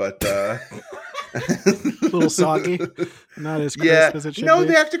crap, but a little soggy, not as crisp as it should be.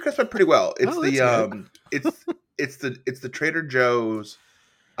 They actually crisp up pretty well. It's it's the Trader Joe's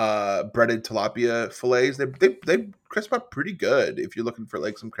breaded tilapia fillets. They crisp up pretty good if you're looking for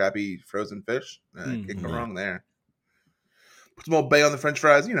like some crappy frozen fish. Can't go wrong there. Put some Old Bay on the French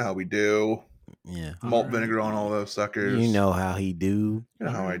fries. You know how we do. Yeah, malt vinegar on all those suckers. You know how he do. You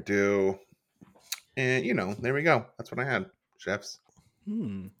know how I do. And there we go. That's what I had, chefs.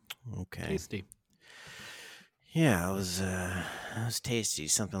 Okay. Tasty. Yeah, it was tasty.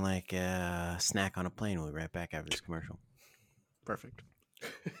 Something like a snack on a plane. We'll be right back after this commercial. Perfect.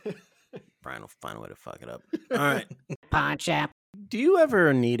 Brian will find a way to fuck it up. All right. Pawn shop. Do you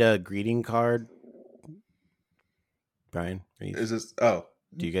ever need a greeting card? Brian? Is this... Oh.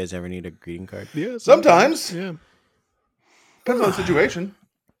 Do you guys ever need a greeting card? Yeah. Sometimes. Yeah. Depends on the situation.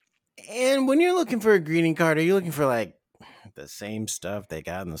 And when you're looking for a greeting card, are you looking for like the same stuff they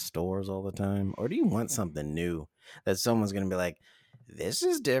got in the stores all the time? Or do you want something new that someone's going to be like, this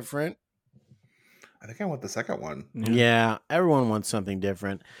is different? I think I want the second one. Yeah, everyone wants something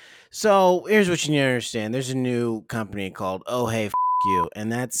different. So here's what you need to understand. There's a new company called Oh Hey F You. And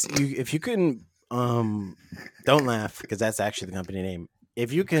that's, if you couldn't, don't laugh because that's actually the company name.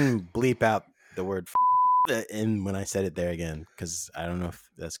 If you can bleep out the word and when I said it there again, because I don't know if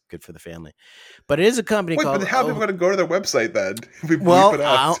that's good for the family, but it is a company called. But how are people going to go to their website then?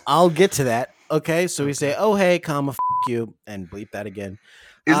 I'll get to that. Okay, so we say, "Oh hey, comma, f you," and bleep that again.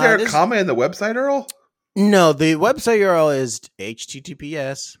 Is there a comma in the website, Earl? No, the website URL is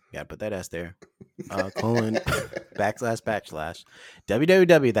https. Gotta put that S there. Colon //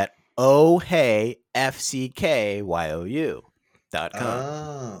 www.ohheyfckyu.com.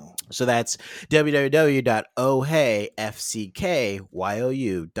 Oh. So that's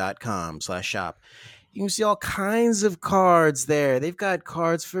www.ohheyfckyu.com/shop. You can see all kinds of cards there. They've got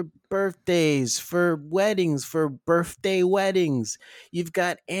cards for birthdays, for weddings, for birthday weddings. You've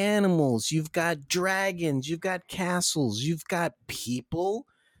got animals. You've got dragons. You've got castles. You've got people.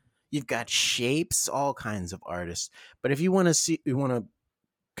 You've got shapes, all kinds of artists. But if you want to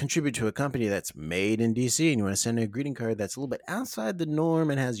contribute to a company that's made in DC and you want to send a greeting card that's a little bit outside the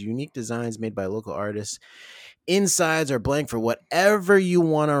norm and has unique designs made by local artists, insides are blank for whatever you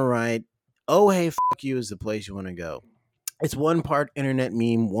want to write, Oh Hey F You is the place you want to go. It's one part internet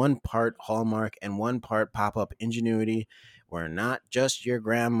meme, one part Hallmark, and one part pop-up ingenuity. We're not just your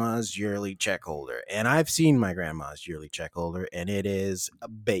grandma's yearly check holder. And I've seen my grandma's yearly check holder, and it is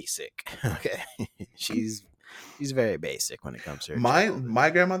basic. Okay. She's very basic when it comes to her. My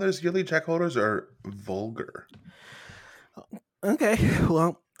grandmother's yearly check holders are vulgar. Okay,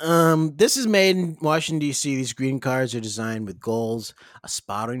 well, this is made in Washington, D.C. These greeting cards are designed with goals, a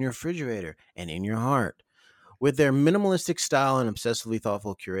spot on your refrigerator, and in your heart. With their minimalistic style and obsessively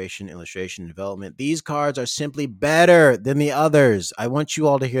thoughtful curation, illustration, and development, these cards are simply better than the others. I want you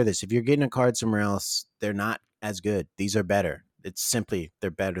all to hear this. If you're getting a card somewhere else, they're not as good. These are better. It's simply, they're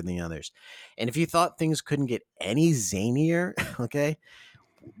better than the others. And if you thought things couldn't get any zanier, okay,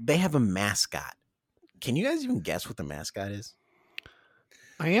 they have a mascot. Can you guys even guess what the mascot is?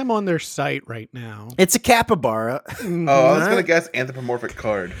 I am on their site right now. It's a capybara. Oh, I was going to guess anthropomorphic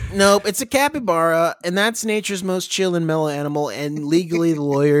card. Nope, it's a capybara, and that's nature's most chill and mellow animal. And legally, the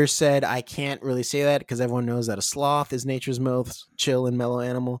lawyer said I can't really say that because everyone knows that a sloth is nature's most chill and mellow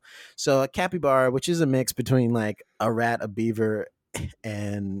animal. So a capybara, which is a mix between like a rat, a beaver,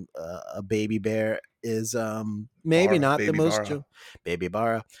 and a baby bear, is maybe not the most chill. Baby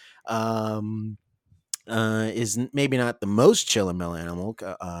bara. Is maybe not the most chill and mellow animal.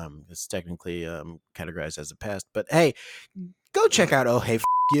 It's technically categorized as a pest. But hey, go check out Oh Hey F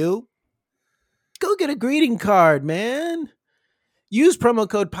You. Go get a greeting card, man. Use promo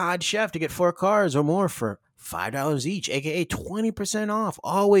code PODCHEF to get 4 cards or more for $5 each, aka 20% off.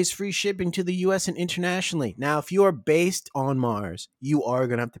 Always free shipping to the US and internationally. Now, if you are based on Mars, you are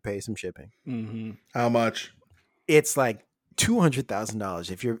going to have to pay some shipping. Mm-hmm. How much? It's like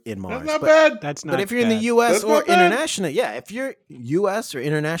 $200,000 if you're in Mars. That's not bad. That's not. But if you're in bad. the US That's or not bad. internationally, yeah, if you're US or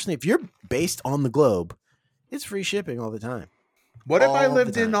internationally, if you're based on the globe, it's free shipping all the time. What if I all the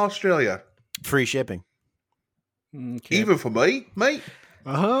lived in time. Australia? Free shipping. Okay. Even for me, mate.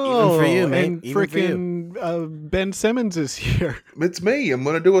 Oh, for you, mate. and Even for you. freaking Ben Simmons is here. It's me. I'm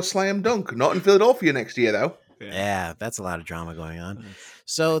going to do a slam dunk. Not in Philadelphia next year, though. Yeah, that's a lot of drama going on.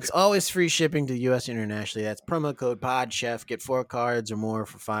 So it's always free shipping to US internationally. That's promo code PodChef. Get 4 cards or more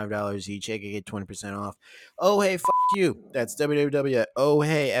for $5 each. aka get 20% off. Oh, hey, you. That's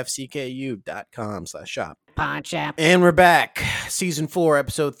www.ohheyfcku.com/shop. PodChef. And we're back. Season 4,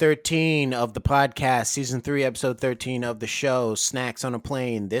 episode 13 of the podcast. Season 3, episode 13 of the show, Snacks on a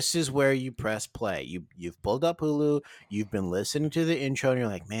Plane. This is where you press play. You've pulled up Hulu. You've been listening to the intro, and you're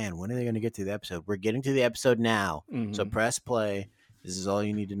like, man, when are they going to get to the episode? We're getting to the episode now. Mhm. So press play. This is all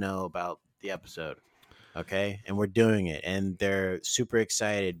you need to know about the episode. Okay? And we're doing it. And they're super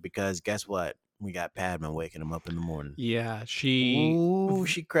excited because guess what? We got Padma waking them up in the morning. Yeah, she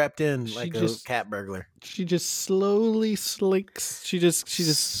crept in she like just- a cat burglar. just slowly slinks. She just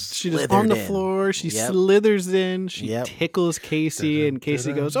Slithered on the in. floor. She Yep. slithers in. She Yep. tickles Casey, and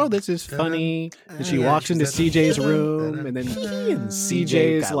Casey goes, "Oh, this is funny." And she walks into she's CJ's like, room, and then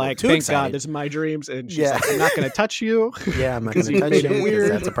CJ's got like, too "Thank excited. God, this is my dreams." And she's Yeah. like, "I'm not going to touch you." Yeah, I'm not 'Cause going to you touch made you it because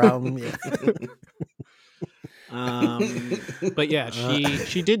weird. that's a problem. Yeah. But yeah,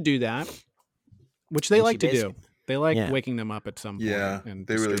 she did do that, which they And like she to do. They like Yeah. waking them up at some point. Yeah, and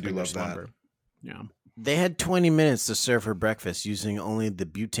they really disturbing do their love that. slumber. Yeah. They had 20 minutes to serve her breakfast using only the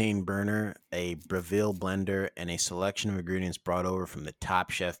butane burner, a Breville blender, and a selection of ingredients brought over from the Top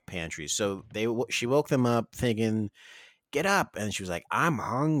Chef pantry. So she woke them up thinking, get up. And she was like, I'm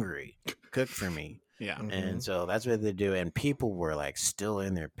hungry. Cook for me. Yeah. And so that's what they do. And people were like still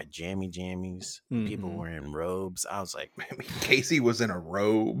in their pajama jammies. People Mhm. were in robes. I was like, I mean, Casey was in a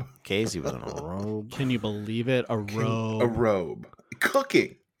robe. Casey was in a robe. Can you believe it? A robe. A robe.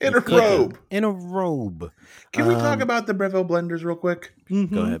 Cooking in a Cooking robe. In a robe. Can we talk Um, about the Breville blenders real quick?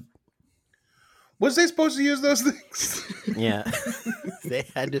 Mhm. Go ahead. Was they supposed to use those things? Yeah. they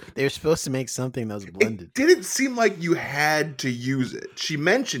were supposed to make something that was blended. It didn't seem like you had to use it. She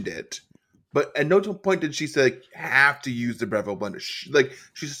mentioned it, but at no point did she say like, have to use the Breville blender.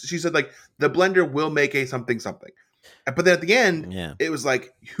 She said like the blender will make a something. But then at the end, Yeah. it was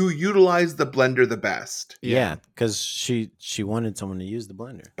like who utilized the blender the best. Yeah, because she wanted someone to use the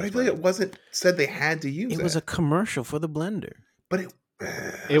blender. But I That's feel like why. it wasn't said they had to use it. It was a commercial for the blender. but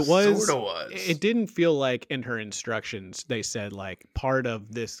it was sort of was. It didn't feel like in her instructions they said like part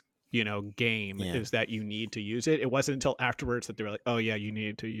of this, game Yeah. is that you need to use it. It wasn't until afterwards that they were like, "Oh yeah, you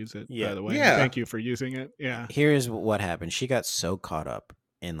needed to use it." Yeah. By the way, Yeah. thank you for using it. Yeah. Here's what happened. She got so caught up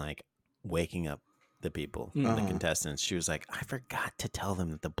in like waking up the people, the Uh-huh. contestants. She was like, I forgot to tell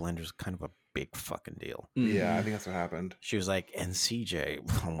them that the blender's kind of a big fucking deal. Yeah, I think that's what happened. She was like, and CJ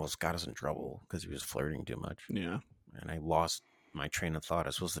almost got us in trouble because he was flirting too much. Yeah. And I lost my train of thought. I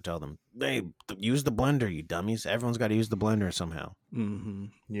was supposed to tell them, hey, use the blender, you dummies. Everyone's got to use the blender somehow. Mm-hmm.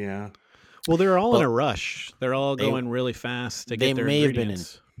 Yeah. Well, they're all in But a rush. They're all they- going really fast to they get their may have been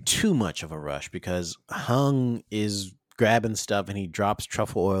ingredients. Too much of a rush because Hung is grabbing stuff and he drops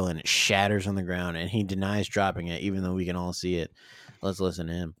truffle oil and it shatters on the ground and he denies dropping it even though we can all see it. Let's listen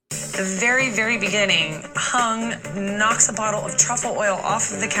to him. The very, very beginning, Hung knocks a bottle of truffle oil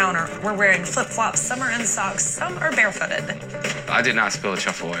off of the counter. We're wearing flip-flops. Some are in socks. Some are barefooted. I did not spill the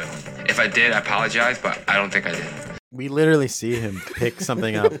truffle oil. If I did, I apologize, but I don't think I did. We literally see him pick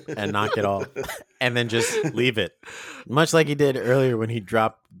something up and knock it off and then just leave it. Much like he did earlier when he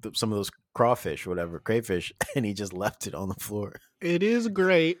dropped some of those crawfish, whatever, crayfish, and he just left it on the floor. It is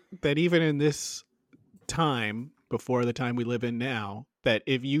great that even in this time, before the time we live in now, that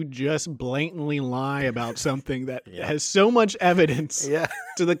if you just blatantly lie about something that Yeah. has so much evidence Yeah.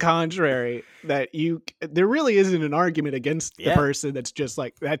 to the contrary, that there really isn't an argument against the Yeah. person that's just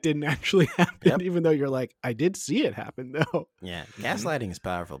like, that didn't actually happen, Yep. even though you're like, I did see it happen though. Yeah. Gaslighting is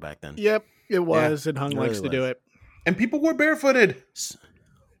powerful back then. Yep, it was, and Hung it likes really to do was. it. And people were barefooted.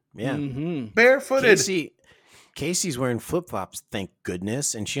 Yeah. Mm-hmm. Barefooted. Casey's wearing flip-flops, thank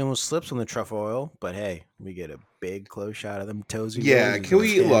goodness, and she almost slips on the truffle oil, but hey, we get a big close shot of them toesy. Yeah, roses can on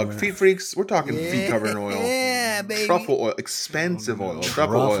we camera. look? Feet freaks, we're talking feet covered in oil. Yeah, baby. Truffle oil, expensive oil.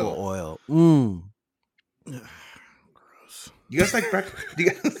 Truffle Truffle oil. oil. Mm. You guys like breakfast? Do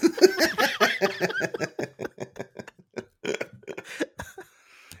you guys...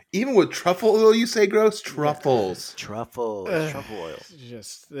 Even with truffle oil, you say gross? Truffles. Truffle oil.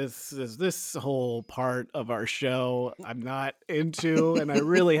 Just this whole part of our show I'm not into, and I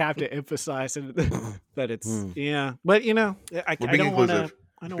really have to emphasize that it's But I don't want to.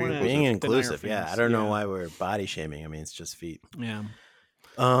 I don't want to being inclusive. Yeah, I don't know why we're body shaming. I mean, it's just feet. Yeah.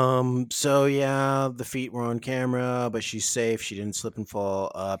 So yeah, the feet were on camera, but she's safe. She didn't slip and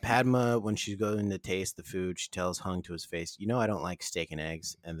fall. Padma, when she's going to taste the food, she tells Hung to his face, I don't like steak and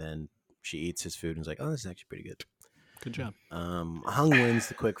eggs. And then she eats his food and is like, oh, this is actually pretty good. Good job. Hung wins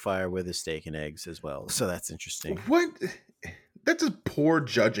the quick fire with his steak and eggs as well. So that's interesting. What? That's just poor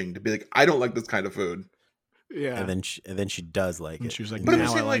judging to be like, I don't like this kind of food. Yeah. And then she does like it. She was like, But I'm now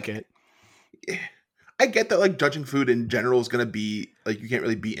saying, I like it. I get that like judging food in general is going to be like, you can't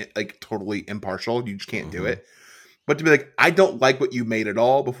really be like totally impartial. You just can't do it. But to be like, I don't like what you made at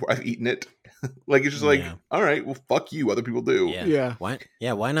all before I've eaten it. Like, it's just like, all right, well, fuck you. Other people do. Yeah.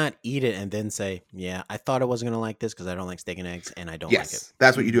 Why not eat it and then say, I thought I wasn't going to like this because I don't like steak and eggs and I don't like it.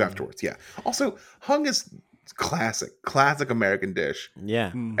 That's what you do afterwards. Yeah. Also, Hung is classic American dish.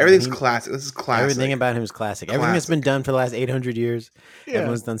 Yeah. Everything's classic. This is classic. Everything about him is classic. Everything that's been done for the last 800 years. Yeah.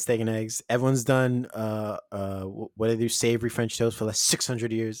 Everyone's done steak and eggs. Everyone's done what do they do? Savory French toast for the last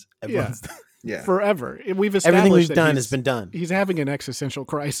 600 years. Everyone's done. Yeah. Forever. We've established everything we've that done has been done. He's having an existential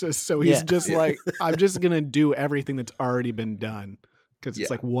crisis, so he's just like, I'm just gonna do everything that's already been done because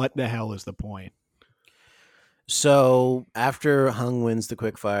it's like, what the hell is the point? So after Hung wins the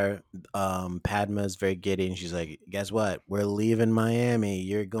quickfire, Padma's very giddy and she's like, guess what? We're leaving Miami.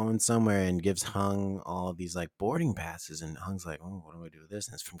 You're going somewhere, and gives Hung all these like boarding passes. And Hung's like, oh, what do I do with this?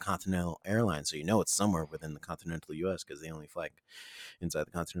 And it's from Continental Airlines. So it's somewhere within the continental US because they only fly inside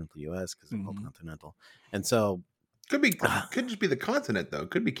the continental US because they're called Continental. And so could just be the continent though.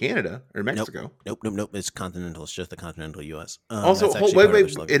 Could be Canada or Mexico. Nope. It's continental. It's just the continental US. Also,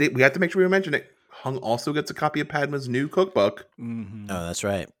 wait. We have to make sure we mention it. Hung also gets a copy of Padma's new cookbook. Oh, that's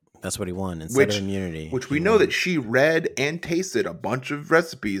right. That's what he won instead of immunity. Which we know that she read and tasted a bunch of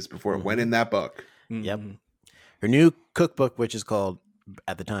recipes before it went in that book. Yep. Her new cookbook, which is called,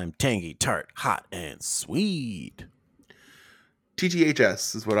 at the time, Tangy, Tart, Hot, and Sweet.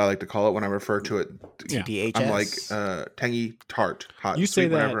 TTHS is what I like to call it when I refer to it. TTHS. I'm like tangy, tart, hot, you sweet, say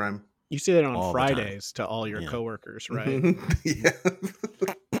that, whatever I'm. You say that on Fridays to all your coworkers, right? Yeah.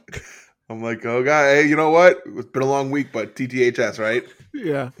 I'm like, oh, God, hey, you know what? It's been a long week, but TTHS, right?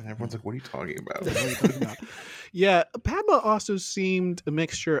 Yeah. And everyone's like, what are you talking about? Yeah, Padma also seemed a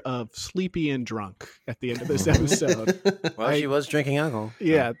mixture of sleepy and drunk at the end of this episode. Well, she was drinking alcohol.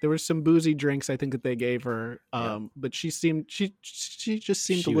 Yeah, there were some boozy drinks I think that they gave her, but she just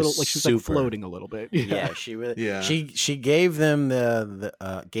seemed a little like she was like floating a little bit. Yeah, she really. Yeah, she gave them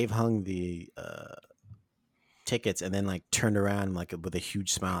gave Hung the tickets and then like turned around like with a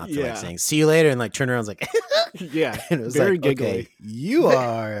huge smile after like saying "see you later" and like turned around and was like and it was very giggly. Okay, you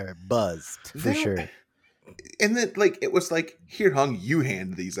are buzzed for sure. And then like it was like, here, Hung, you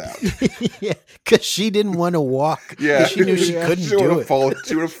hand these out. Yeah, because she didn't want to walk. Yeah, she knew she couldn't do it.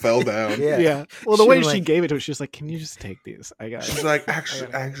 She would have fell down. Yeah. Well, the way she gave it to her, she was like, "Can you just take these? I got." She's like,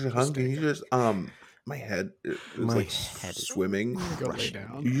 actually, Hung, can you just my head is like swimming. Go lay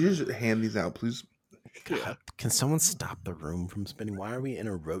down. You just hand these out, please. God, can someone stop the room from spinning? Why are we in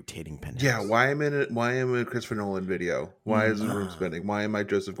a rotating penthouse? Yeah, why am I in a Christopher Nolan video? Why is the room spinning? Why am I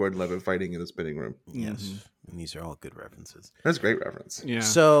Joseph Gordon-Levitt fighting in a spinning room? Yes, and these are all good references. That's a great reference. Yeah.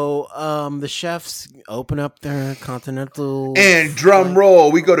 So, the chefs open up their continental and drum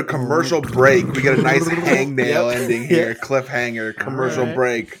roll. We go to commercial break. We get a nice hangnail ending here, cliffhanger, commercial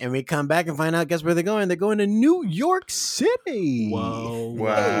break, and we come back and find out. Guess where they're going? They're going to New York City. Whoa!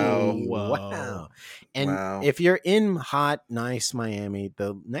 Wow! And if you're in hot, nice Miami,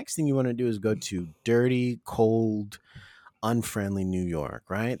 the next thing you want to do is go to dirty, cold, unfriendly New York,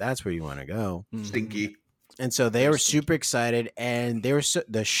 right? That's where you want to go. Stinky. And so they were super excited, and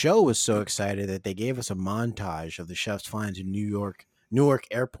the show was so excited that they gave us a montage of the chefs flying to Newark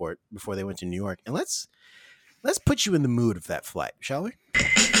Airport before they went to New York. And let's put you in the mood of that flight, shall we?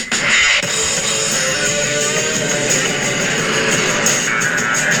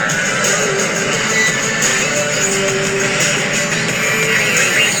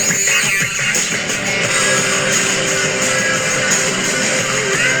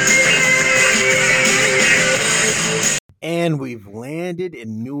 And we've landed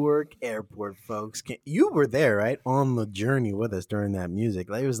in Newark Airport, folks. You were there, right? On the journey with us during that music.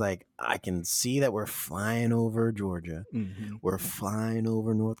 It was like, I can see that we're flying over Georgia. Mm-hmm. We're flying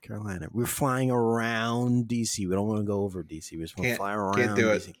over North Carolina. We're flying around D.C. We don't want to go over D.C. We just want to fly around Can't do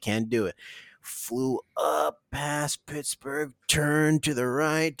DC. it. Can't do it. flew up past Pittsburgh, turned to the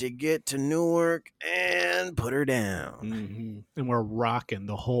right to get to Newark, and put her down. Mm-hmm. And we're rocking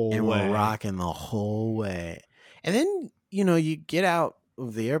the whole And way. we're rocking the whole way. And then, you get out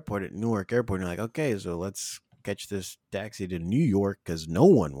of the airport at Newark Airport, and you're like, okay, so let's catch this taxi to New York, because no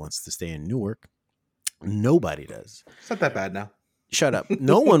one wants to stay in Newark. Nobody does. It's not that bad now. Shut up.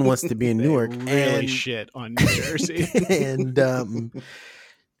 No one wants to be in They Newark. really shit on New Jersey. And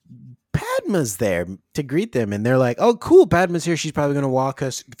Padma's there to greet them, and they're like, oh, cool, Padma's here. She's probably going to walk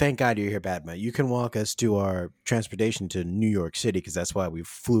us. Thank God you're here, Padma. You can walk us to our transportation to New York City, because that's why we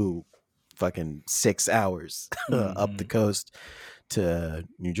flew fucking 6 hours up the coast to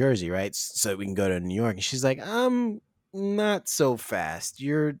New Jersey, right? So we can go to New York. And she's like, not so fast.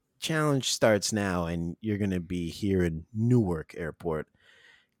 Your challenge starts now, and you're going to be here in Newark Airport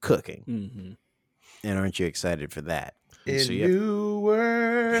cooking. Mm-hmm. And aren't you excited for that? In So you have-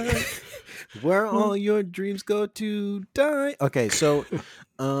 Newark. Where all your dreams go to die. Okay, so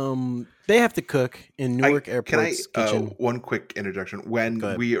they have to cook in Newark Airport's kitchen. One quick interjection. When Go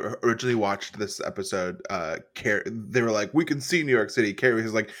ahead. we originally watched this episode, they were like, we can see New York City. Carrie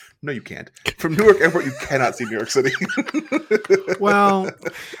was like, no, you can't. From Newark Airport, you cannot see New York City. Well,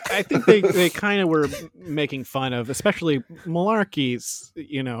 I think they kind of were making fun of, especially Malarkey's,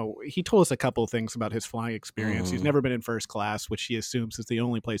 he told us a couple of things about his flying experience. He's never been in first class, which he assumes is the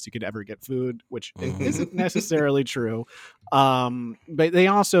only place you could ever get food, which isn't necessarily true. But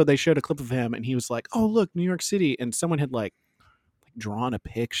they showed a clip of him, and he was like, oh, look, New York City. And someone had like drawn a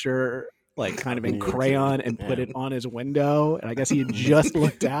picture kind of in crayon and put it on his window, and I guess he had just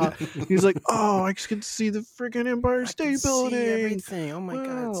looked out. He's like, oh, I can see the freaking Empire State Building. Everything. Oh my God,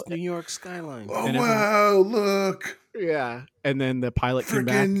 Wow. it's New York skyline. Oh, And wow, look. Yeah. And then the pilot came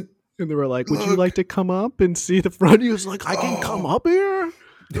back, Freaking and they were like, would you look. like to come up and see the front? He was like, I can come up here?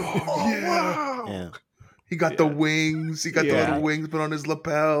 Oh, yeah. Wow. Yeah. He got the wings. He got the Yeah. little wings put on his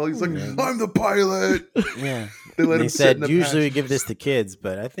lapel. He's like, Yeah. I'm the pilot. Yeah. They let They him sit said in the usually we passenger give this to kids,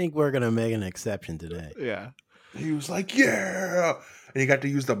 but I think we're gonna make an exception today. Yeah. He was like, yeah. And he got to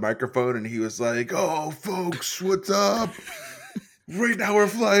use the microphone, and he was like, oh, folks, what's up? Right now we're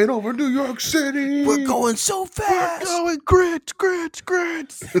flying over New York City. We're going so fast. Going grits.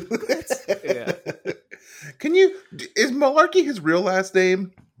 Yeah. Is Malarkey his real last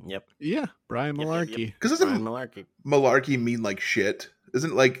name? Yep. Yeah. Brian Yep, Malarkey. yep, Because Brian doesn't Malarkey. malarkey mean like shit?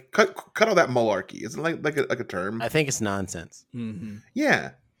 Isn't like cut all that malarkey? Isn't like a term? I think it's nonsense. Mm-hmm.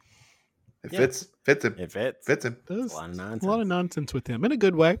 Yeah. It Yeah. fits him. It fits. Fits him. There's A lot of a nonsense. lot of nonsense with him in a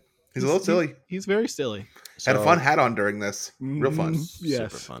good way. He's a little silly. He's very silly. Had a So- fun hat on during this. Real fun. Mhm.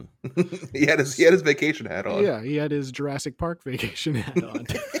 Yes. Super fun. he had his vacation hat on. Yeah, he had his Jurassic Park vacation hat on.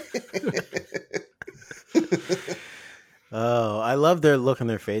 Oh, I love their look on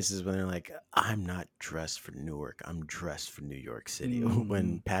their faces when they're like, I'm not dressed for Newark. I'm dressed for New York City.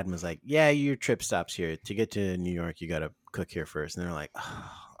 When Padma's like, yeah, your trip stops here. To get to New York, you got to cook here first. And they're like, oh,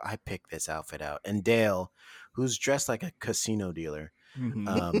 I picked this outfit out. And Dale, who's dressed like a casino dealer,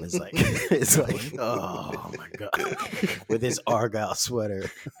 Mhm. is like, it's like, oh my God, with his Argyle sweater.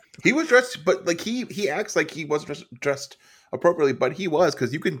 He was dressed, but like he acts like he wasn't dressed appropriately, but he was,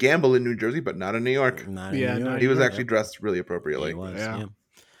 because you can gamble in New Jersey, but not in New York. Not in Yeah, New not York. He was York, actually dressed really appropriately. He was, Yeah. yeah.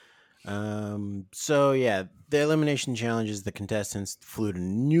 So yeah, the elimination challenges, the contestants flew to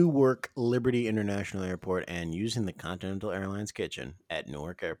Newark Liberty International Airport, and using the Continental Airlines kitchen at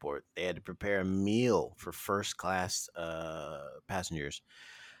Newark Airport, they had to prepare a meal for first class passengers.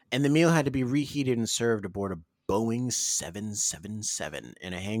 And the meal had to be reheated and served aboard a Boeing 777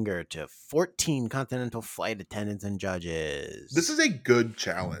 in a hangar to 14 Continental flight attendants and judges. This is a good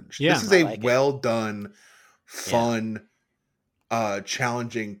challenge. Yeah. This is I a like it. well done, fun,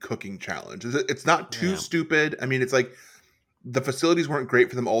 challenging cooking challenge. It's not too Yeah. stupid. I mean, it's like the facilities weren't great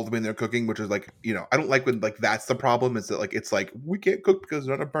for them all the way in their cooking, which is like, I don't like when like that's the problem. Is that like it's like we can't cook because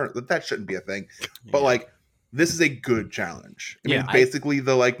they're not a burn. That shouldn't be a thing. But Yeah. like this is a good challenge. I mean, Yeah, basically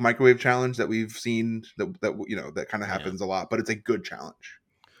the like microwave challenge that we've seen that kind of Yeah. happens a lot, but it's a good challenge.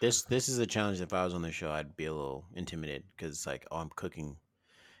 This is a challenge. If I was on the show, I'd be a little intimidated, because it's like, oh, I'm cooking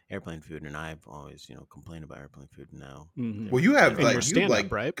airplane food, and I've always complained about airplane food. Now, Mhm. Well, you have And your like you stand-up, like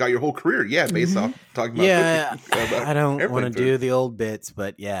right? got your whole career, based off talking about yeah, cooking, about I don't airplane want to food. do the old bits,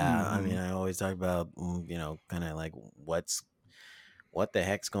 but yeah, I Mhm. mean, I always talk about kind of like what the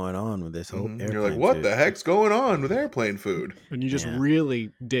heck's going on with this whole Mhm. airplane You're like, what food? the heck's going on with airplane food? And you just Yeah.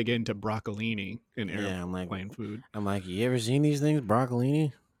 really dig into broccolini in Yeah, I'm like, airplane food. you ever seen these things,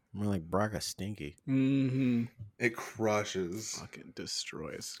 broccolini? More like Braga Stinky. Mm-hmm. It crushes. Fucking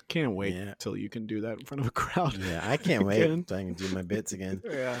destroys. Can't wait Yeah. till you can do that in front of a crowd. Yeah, I can't wait Again. so I can do my bits again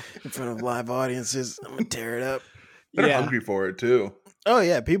Yeah. in front of live audiences. I'm gonna tear it up. They're hungry for it too. Oh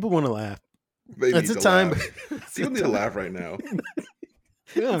yeah, people want to laugh. They It's need a to time. laugh. People need to laugh right now.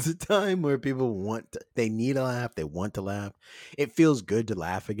 Yeah. It's a time where people they need to laugh. They want to laugh. It feels good to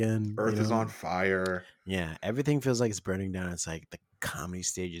laugh again. Earth you is know? on fire. Yeah, everything feels like it's burning down. It's like the comedy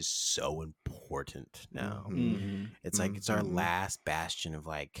stage is so important now. Mhm. Mhm. It's like it's our Mhm. last bastion of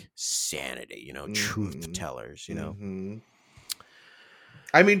like sanity, truth Mhm. tellers, Mhm.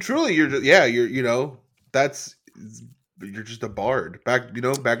 I mean, truly, you're you're just a bard. Back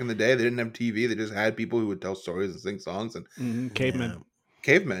in the day, they didn't have TV. They just had people who would tell stories and sing songs. And Mhm. Caveman.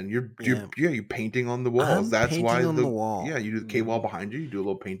 cavemen, you're painting on the walls. I'm That's why painting on the wall. Yeah, you do the cave wall behind you. You do a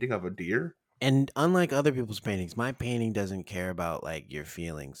little painting of a deer. And unlike other people's paintings, my painting doesn't care about like your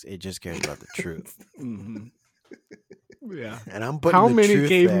feelings. It just cares about the truth. Mhm. Yeah. And I'm putting How the many truth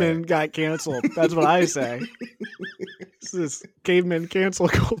cavemen there. got canceled? That's what I say. It's this caveman cancel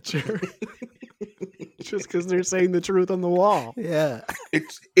culture. Just because they're saying the truth on the wall. Yeah.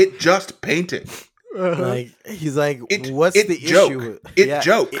 It just painted. Like he's like, It- what's it the joke. issue? It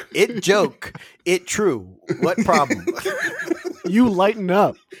joke. It joke. It true. What problem? You lighten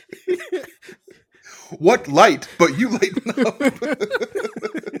up. What light? But you lighten up.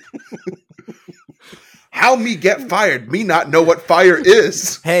 How me get fired? Me not know what fire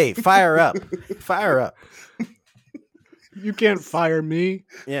is. Hey, fire up. Fire up. You can't fire me.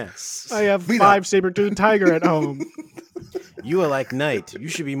 Yes. I have We 5 saber-tooth tiger at home. You are like night. You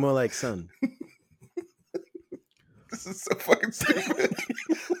should be more like sun. This is so fucking stupid.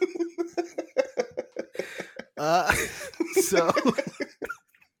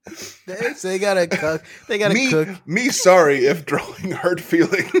 So they gotta cook. They gotta cook, Me sorry if drawing hurt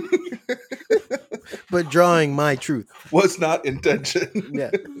feeling but drawing my truth. was not intention. Yeah.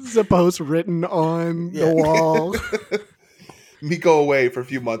 This is a post written on Yeah. the wall. Me go away for a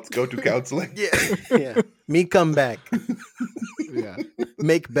few months, go to counseling. Yeah. Yeah. Me come back. Yeah.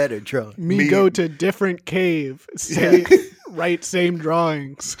 Make better drawing. Me go to different cave. Say, write same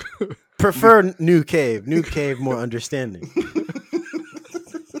drawings. Prefer new cave. New cave more understanding.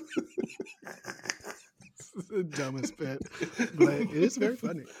 This is the dumbest bit, but it is very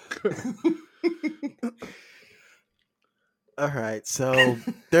funny. All right, so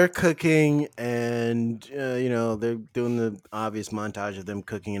they're cooking, and they're doing the obvious montage of them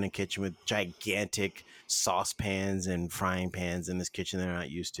cooking in a kitchen with gigantic saucepans and frying pans in this kitchen they're not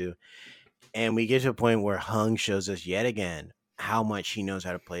used to. And we get to a point where Hung shows us yet again how much he knows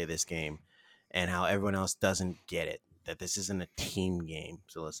how to play this game, and how everyone else doesn't get it. That this isn't a team game.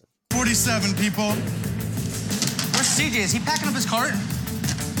 So listen. 47 people. Where's CJ? Is he packing up his cart?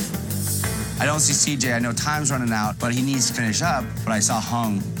 I don't see CJ. I know time's running out, but he needs to finish up. But I saw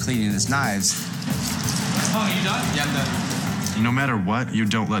Hung cleaning his knives. Hung, you done? Yeah, I'm done. No matter what, you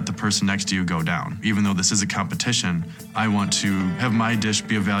don't let the person next to you go down. Even though this is a competition, I want to have my dish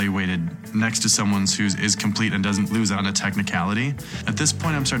be evaluated next to someone's who is complete and doesn't lose on a technicality. At this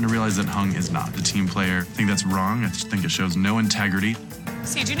point, I'm starting to realize that Hung is not the team player. I think that's wrong. I think it shows no integrity.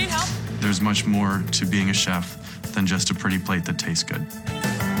 See, do you need help? There's much more to being a chef than just a pretty plate that tastes good.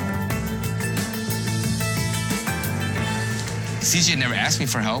 CJ never asked me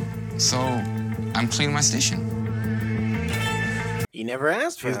for help, so I'm cleaning my station. He never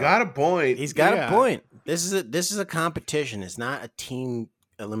asked for He's help. got a point. He's got Yeah. a point. This is a competition. It's not a team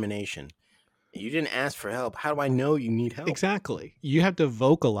elimination. You didn't ask for help. How do I know you need help? Exactly. You have to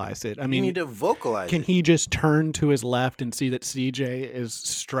vocalize it. I You mean, need to vocalize can it. he just turn to his left and see that CJ is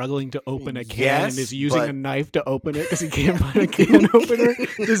struggling to open a can Yes, and is using but- a knife to open it because he can't find a can opener?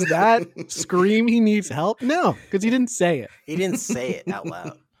 Does that scream he needs help? No, because he didn't say it. He didn't say it out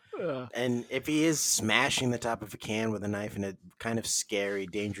loud. Uh, And if he is smashing the top of a can with a knife in a kind of scary,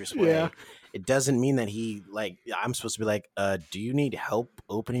 dangerous way, Yeah. it doesn't mean that I'm supposed to be like, do you need help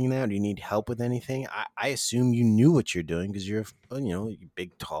opening that? Do you need help with anything? I assume you knew what you're doing because you're a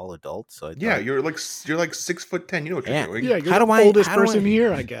big, tall adult. So I Yeah, thought- you're like 6'10". You know what you're Yeah. doing. yeah, you're How the do I- oldest how do person I-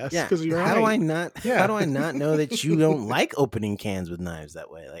 here, I guess. yeah. Because you're How do I right. not? Yeah. How do I not know that you don't like opening cans with knives that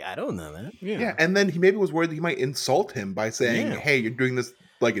way? Like I don't know that. Yeah, and then he maybe was worried that he might insult him by saying, Yeah. "Hey, you're doing this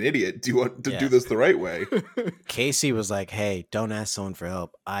like an idiot. Do you want to Yeah. do this the right way?" Casey was like, "Hey, don't ask someone for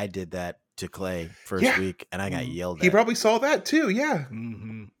help. I did that to Clay first Yeah. week, and I got yelled at." He probably saw that too. Yeah.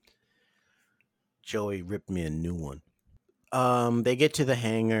 Mm-hmm. Joey ripped me a new one. They get to the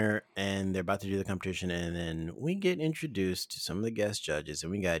hangar and they're about to do the competition, and then we get introduced to some of the guest judges,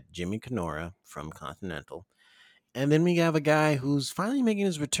 and we got Jimmy Canora from Continental And then we have a guy who's finally making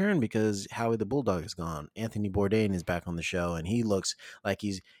his return because Howie the Bulldog is gone. Anthony Bourdain is back on the show, and he looks like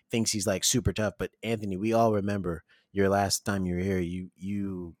thinks he's like super tough. But Anthony, we all remember your last time you were here.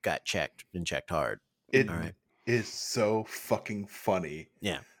 You got checked and checked hard. It all right. is so fucking funny.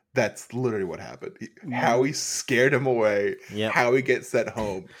 Yeah. That's literally what happened. Howie scared him away. Yep. Howie gets sent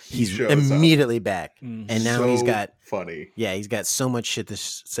home. He's immediately up. back. And now he's got funny. Yeah, he's got so much shit to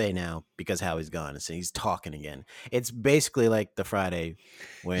say now because Howie's gone. So he's talking again. It's basically like the Friday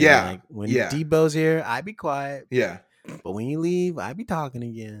when Debo's here, I be quiet. Yeah. But when you leave, I be talking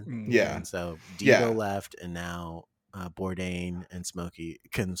again. Yeah. And so Debo left, and now Bourdain and Smokey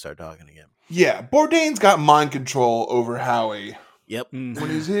can start talking again. Yeah, Bourdain's got mind control over Howie. Yep. When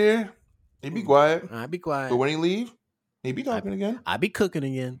he's here, he be quiet. I be quiet. But when he leave, he be talking again. I be cooking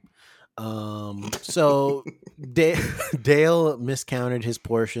again. So Dale miscounted his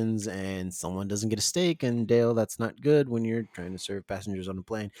portions, and someone doesn't get a steak. And Dale, that's not good when you're trying to serve passengers on a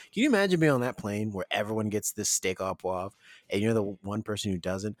plane. Can you imagine being on that plane where everyone gets this steak au poivre, and you're the one person who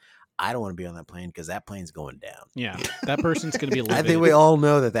doesn't? I don't want to be on that plane because that plane's going down. Yeah, that person's going to be livid. I think we all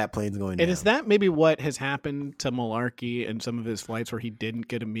know that plane's going down. And is that maybe what has happened to Malarkey and some of his flights where he didn't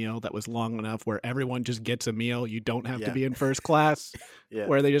get a meal that was long enough where everyone just gets a meal? You don't have to be in first class,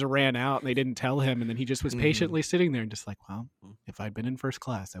 where they just ran out and they didn't tell him. And then he just was patiently sitting there and just like, well, if I'd been in first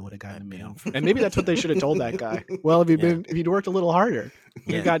class, I would have gotten a meal. And maybe that's what they should have told that guy. Well, if you'd worked a little harder,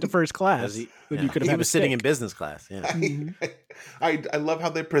 you got to first class. Then you could have had was sitting in business class. Yeah. I love how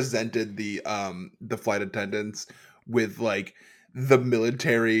they presented the flight attendants with like the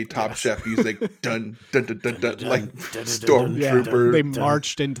military Top Chef music, dun dun dun dun dun, like stormtrooper. They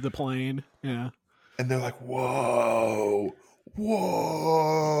marched into the plane. Yeah, and they're like, whoa,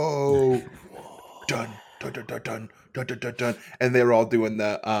 dun dun dun dun dun dun dun dun, and they're all doing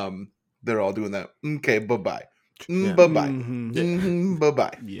that. Okay, bye bye. Bye bye. Bye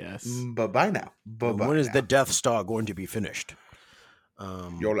bye. Yes. Bye bye now. Bye bye. When is the Death Star going to be finished?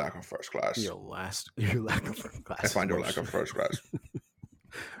 Your lack of first class. Your lack of first class. I find your lack of first class.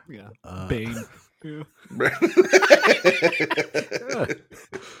 Yeah. Bane. Yeah.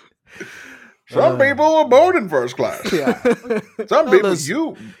 Some people are born in first class. Yeah. Some people,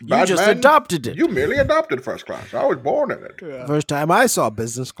 you just adopted it. You merely adopted first class. I was born in it. Yeah. First time I saw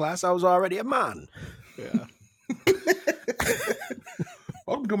business class, I was already a man. Yeah.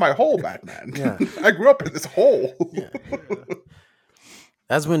 Welcome to my hole, Batman. Yeah. I grew up in this hole. Yeah.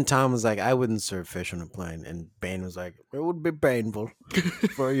 That's when Tom was like, I wouldn't serve fish on a plane. And Bane was like, it would be painful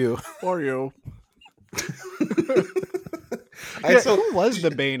for you. For you. Who was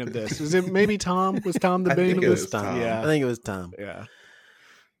the Bane of this? Was it maybe Tom? Was Tom the Bane of this? Tom. Yeah. I think it was Tom. Yeah.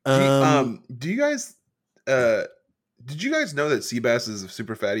 Do you guys did you guys know that sea bass is a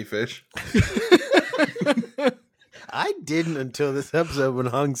super fatty fish? I didn't until this episode when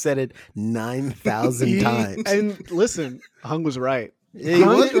Hung said it 9,000 times. And listen, Hung was right. He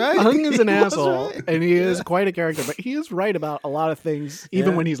was right. Hung is an He was asshole, right. and he is quite a character, but he is right about a lot of things,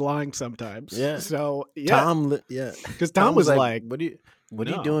 even when he's lying sometimes. Yeah. So, yeah. Tom, Because Tom was like, what are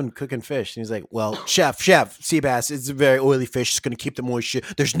you doing cooking fish? And he's like, well, chef, sea bass, it's a very oily fish. It's going to keep the moisture.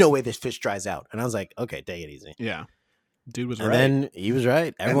 There's no way this fish dries out. And I was like, okay, take it easy. yeah. Dude was And right. then he was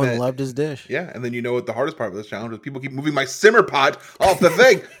right. Everyone loved his dish. Yeah, and then you know what the hardest part of this challenge is? People keep moving my simmer pot off the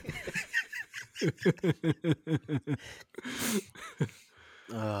thing.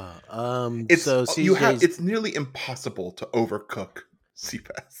 It's nearly impossible to overcook sea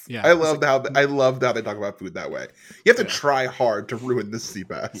bass. Yeah. I loved how they talk about food that way. You have to try hard to ruin this sea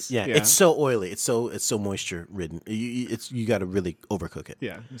bass. Yeah, it's so oily. It's so moisture ridden. You got to really overcook it.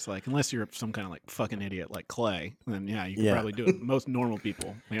 Yeah, it's like unless you're some kind of like fucking idiot like Clay, then you can probably do it. Most normal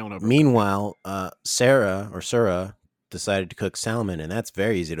people, they don't overcook. Meanwhile, Sarah decided to cook salmon, and that's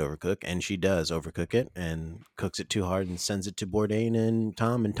very easy to overcook, and she does overcook it and cooks it too hard and sends it to Bourdain and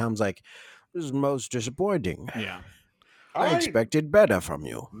Tom's like, this is most disappointing. Yeah. I expected better from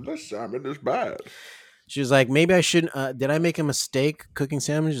you. This salmon is bad. She was like, maybe I shouldn't. Did I make a mistake cooking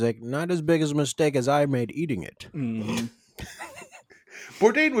salmon? She's like, not as big as a mistake as I made eating it. Mm-hmm.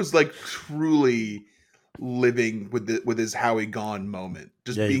 Bourdain was like truly living with his Howie gone moment.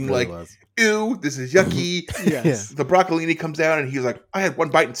 Just being like, ew, this is yucky. Yes. The broccolini comes out and he's like, I had one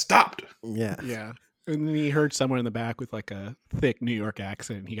bite and stopped. Yeah. Yeah. And then he heard someone in the back with like a thick New York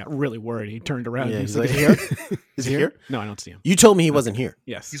accent. He got really worried. He turned around. Yeah, and he's he's like, like, is he here? Is he here? No, I don't see him. You told me he wasn't here.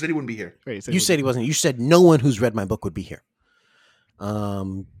 Yes. He said he wouldn't be here. Wait, You said he wasn't. You said no one who's read my book would be here.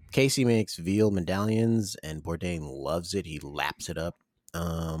 Casey makes veal medallions, and Bourdain loves it. He laps it up.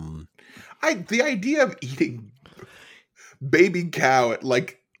 The idea of eating baby cow at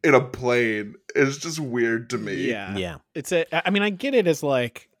like in a plane is just weird to me. Yeah. I mean, I get it as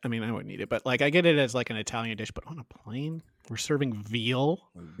like, I mean, I wouldn't eat it, but like, I get it as like an Italian dish, but on a plane, we're serving veal.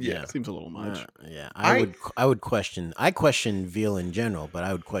 Yeah. Seems a little much. I would question. I question veal in general, but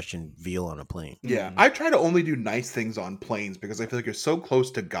I would question veal on a plane. Yeah. I try to only do nice things on planes because I feel like you're so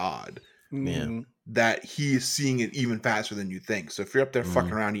close to God. Yeah. That he is seeing it even faster than you think. So if you're up there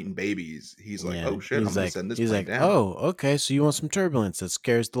fucking around eating babies, he's like, "Oh shit, I'm gonna send this plane down." "Oh, okay, so you want some turbulence that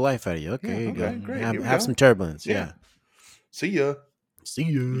scares the life out of you? Okay, you go. great. Have some turbulence. Yeah. See ya.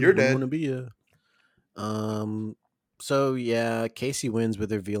 You're dead. Wanna be ya. So yeah, Casey wins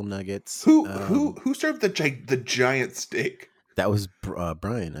with her veal nuggets. Who served the giant steak? That was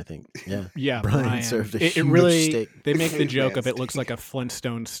Brian, I think. Yeah. Yeah, Brian served a it huge really, steak. They make the joke of it looks like a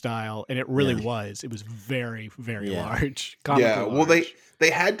Flintstone style, and it really was. It was very, very large. Yeah, well, large.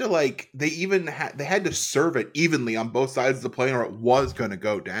 they had to they had to serve it evenly on both sides of the plane, or it was going to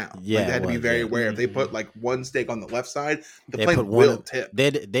go down. Yeah, they had to be very aware. If they put like one steak on the left side, the They plane put will tip.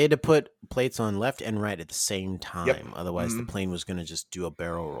 They had to put plates on left and right at the same time. Yep. Otherwise, the plane was going to just do a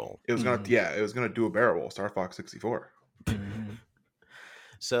barrel roll. It was gonna it was gonna do a barrel roll. Star Fox 64.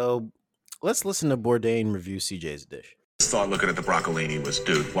 So let's listen to Bourdain review CJ's dish. Thought looking at the broccolini was,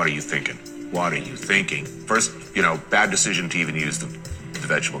 dude, what are you thinking? What are you thinking? First, bad decision to even use the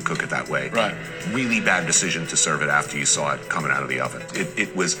vegetable and cook it that way. Right. Really bad decision to serve it after you saw it coming out of the oven.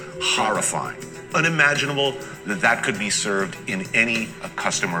 It was horrifying. Unimaginable that could be served in any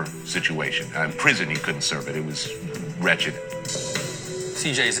customer situation. In prison, you couldn't serve it. It was wretched.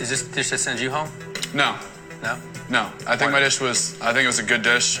 CJ, is this dish that sends you home? No. No? No. I think it was a good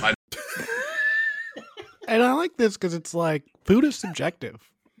dish. And I like this because it's like food is subjective.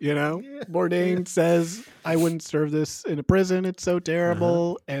 Bourdain says, I wouldn't serve this in a prison. It's so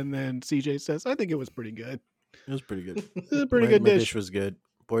terrible. And then CJ says, I think it was pretty good. It was pretty good. It was a pretty good My dish. dish was good.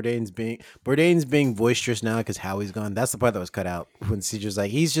 Bourdain's being boisterous now because Howie's gone. That's the part that was cut out when CJ's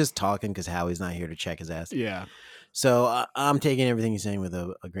like, he's just talking because Howie's not here to check his ass. Yeah. So I'm taking everything he's saying with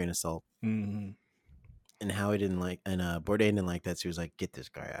a grain of salt. Mm-hmm. And Howie didn't like, and Bourdain didn't like that. So he was like, get this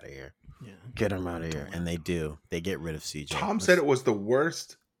guy out of here. Yeah. Get him out of here. And they do. They get rid of CJ. Tom said it was the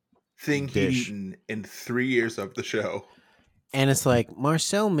worst thing he'd Dish. eaten in 3 years of the show. And it's like,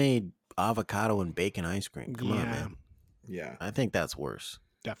 Marcel made avocado and bacon ice cream. Come on, man. Yeah. I think that's worse.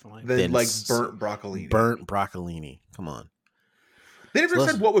 Definitely. Then like burnt broccolini. Burnt broccolini. Come on. They never So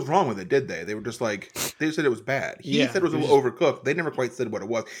said what was wrong with it, did they? They were just like, they said it was bad. He Yeah, said it was a little overcooked. They never quite said what it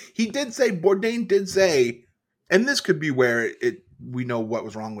was. Bourdain did say, and this could be where we know what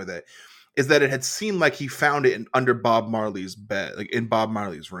was wrong with it, is that it had seemed like he found it under Bob Marley's bed, like in Bob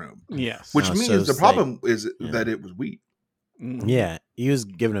Marley's room. Yes. Which Oh, means so the it's problem like- is yeah. that it was wheat. Mhm. Yeah. He was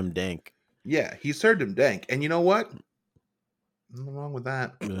giving him dank. Yeah, he served him dank. And you know what? Nothing wrong with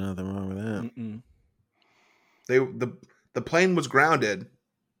that. There's nothing wrong with that. Mm-mm. The plane was grounded,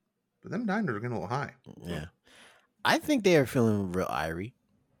 but them diners are getting a little high. Yeah. I think they are feeling real irie.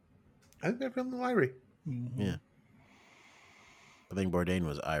 I think they're feeling a little irie. Mm-hmm. Yeah. I think Bourdain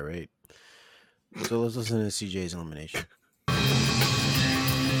was irate. So let's listen to CJ's elimination.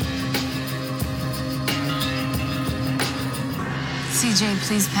 CJ,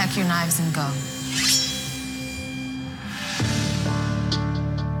 please pack your knives and go.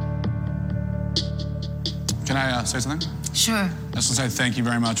 Can I say something? Sure. I just want to say thank you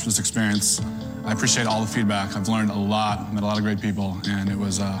very much for this experience. I appreciate all the feedback. I've learned a lot, met a lot of great people, and it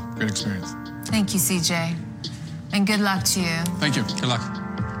was a great experience. Thank you, CJ. And good luck to you. Thank you. Good luck.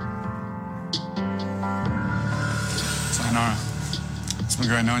 Sayonara. It's been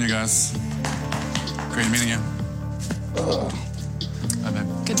great knowing you guys. Great meeting you. Bye, babe.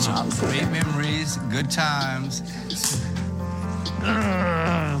 Good job. Great memories, good times.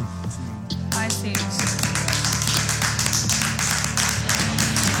 I see.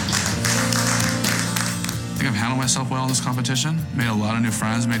 I think I've handled myself well in this competition, made a lot of new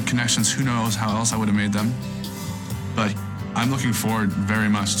friends, made connections. Who knows how else I would have made them. But I'm looking forward very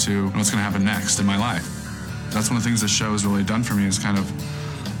much to what's going to happen next in my life. That's one of the things this show has really done for me, is kind of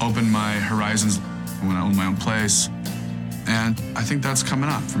open my horizons when I own my own place. And I think that's coming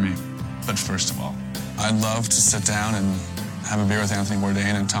up for me. But first of all, I'd love to sit down and have a beer with Anthony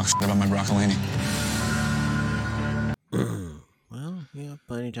Bourdain and talk shit about my broccolini. Well, you have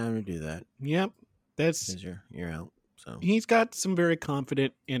plenty of time to do that. Yep. That's Because you're out. So he's got some very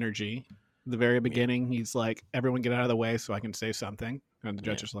confident energy. At the very beginning, he's like, everyone get out of the way so I can say something. And the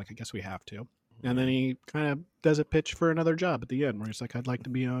judges are like, I guess we have to. And then he kind of does a pitch for another job at the end where he's like, I'd like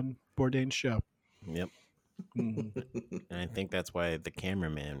to be on Bourdain's show. Yep. Mhm. And I think that's why the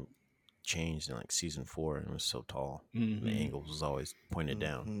cameraman changed in like season 4 and it was so tall. The angle was always pointed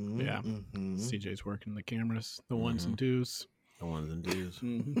down. Yeah. CJ's working the cameras, the ones and twos. The ones and twos.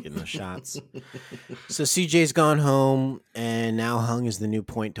 Getting the shots. So CJ's gone home, and now Hung is the new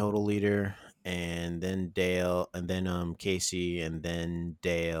point total leader. And then Dale, and then Casey, and then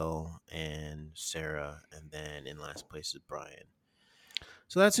Dale and Sarah, and then in last place is Brian.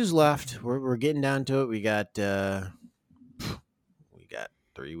 So that's who's left. We're getting down to it. We got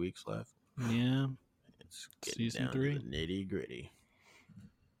 3 weeks left. Yeah, it's getting season down 3, to the nitty gritty.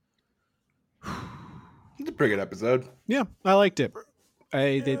 It's a pretty good episode. Yeah, I liked it.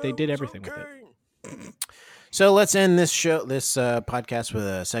 They did everything with it. So let's end this podcast with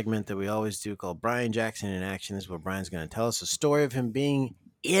a segment that we always do called Brian Jackson in Action. This is where Brian's going to tell us a story of him being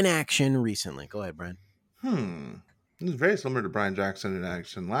in action recently. Go ahead, Brian. It was very similar to Brian Jackson in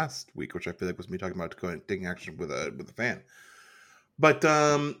Action last week, which I feel like was me talking about taking action with a fan. But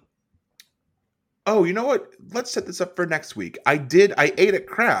oh, you know what? Let's set this up for next week. I ate at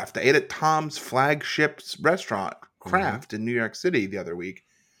Kraft. I ate at Tom's flagship restaurant, Kraft, in New York City the other week.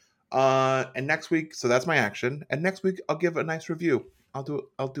 And next week, so that's my action. And next week, I'll give a nice review. I'll do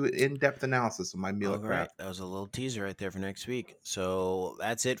an in-depth analysis of my meal at Kraft. Right. That was a little teaser right there for next week. So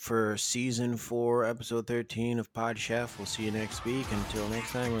that's it for season 4, episode 13 of Pod Chef. We'll see you next week. Until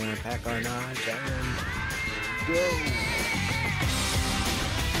next time, we're going to pack our knives and go.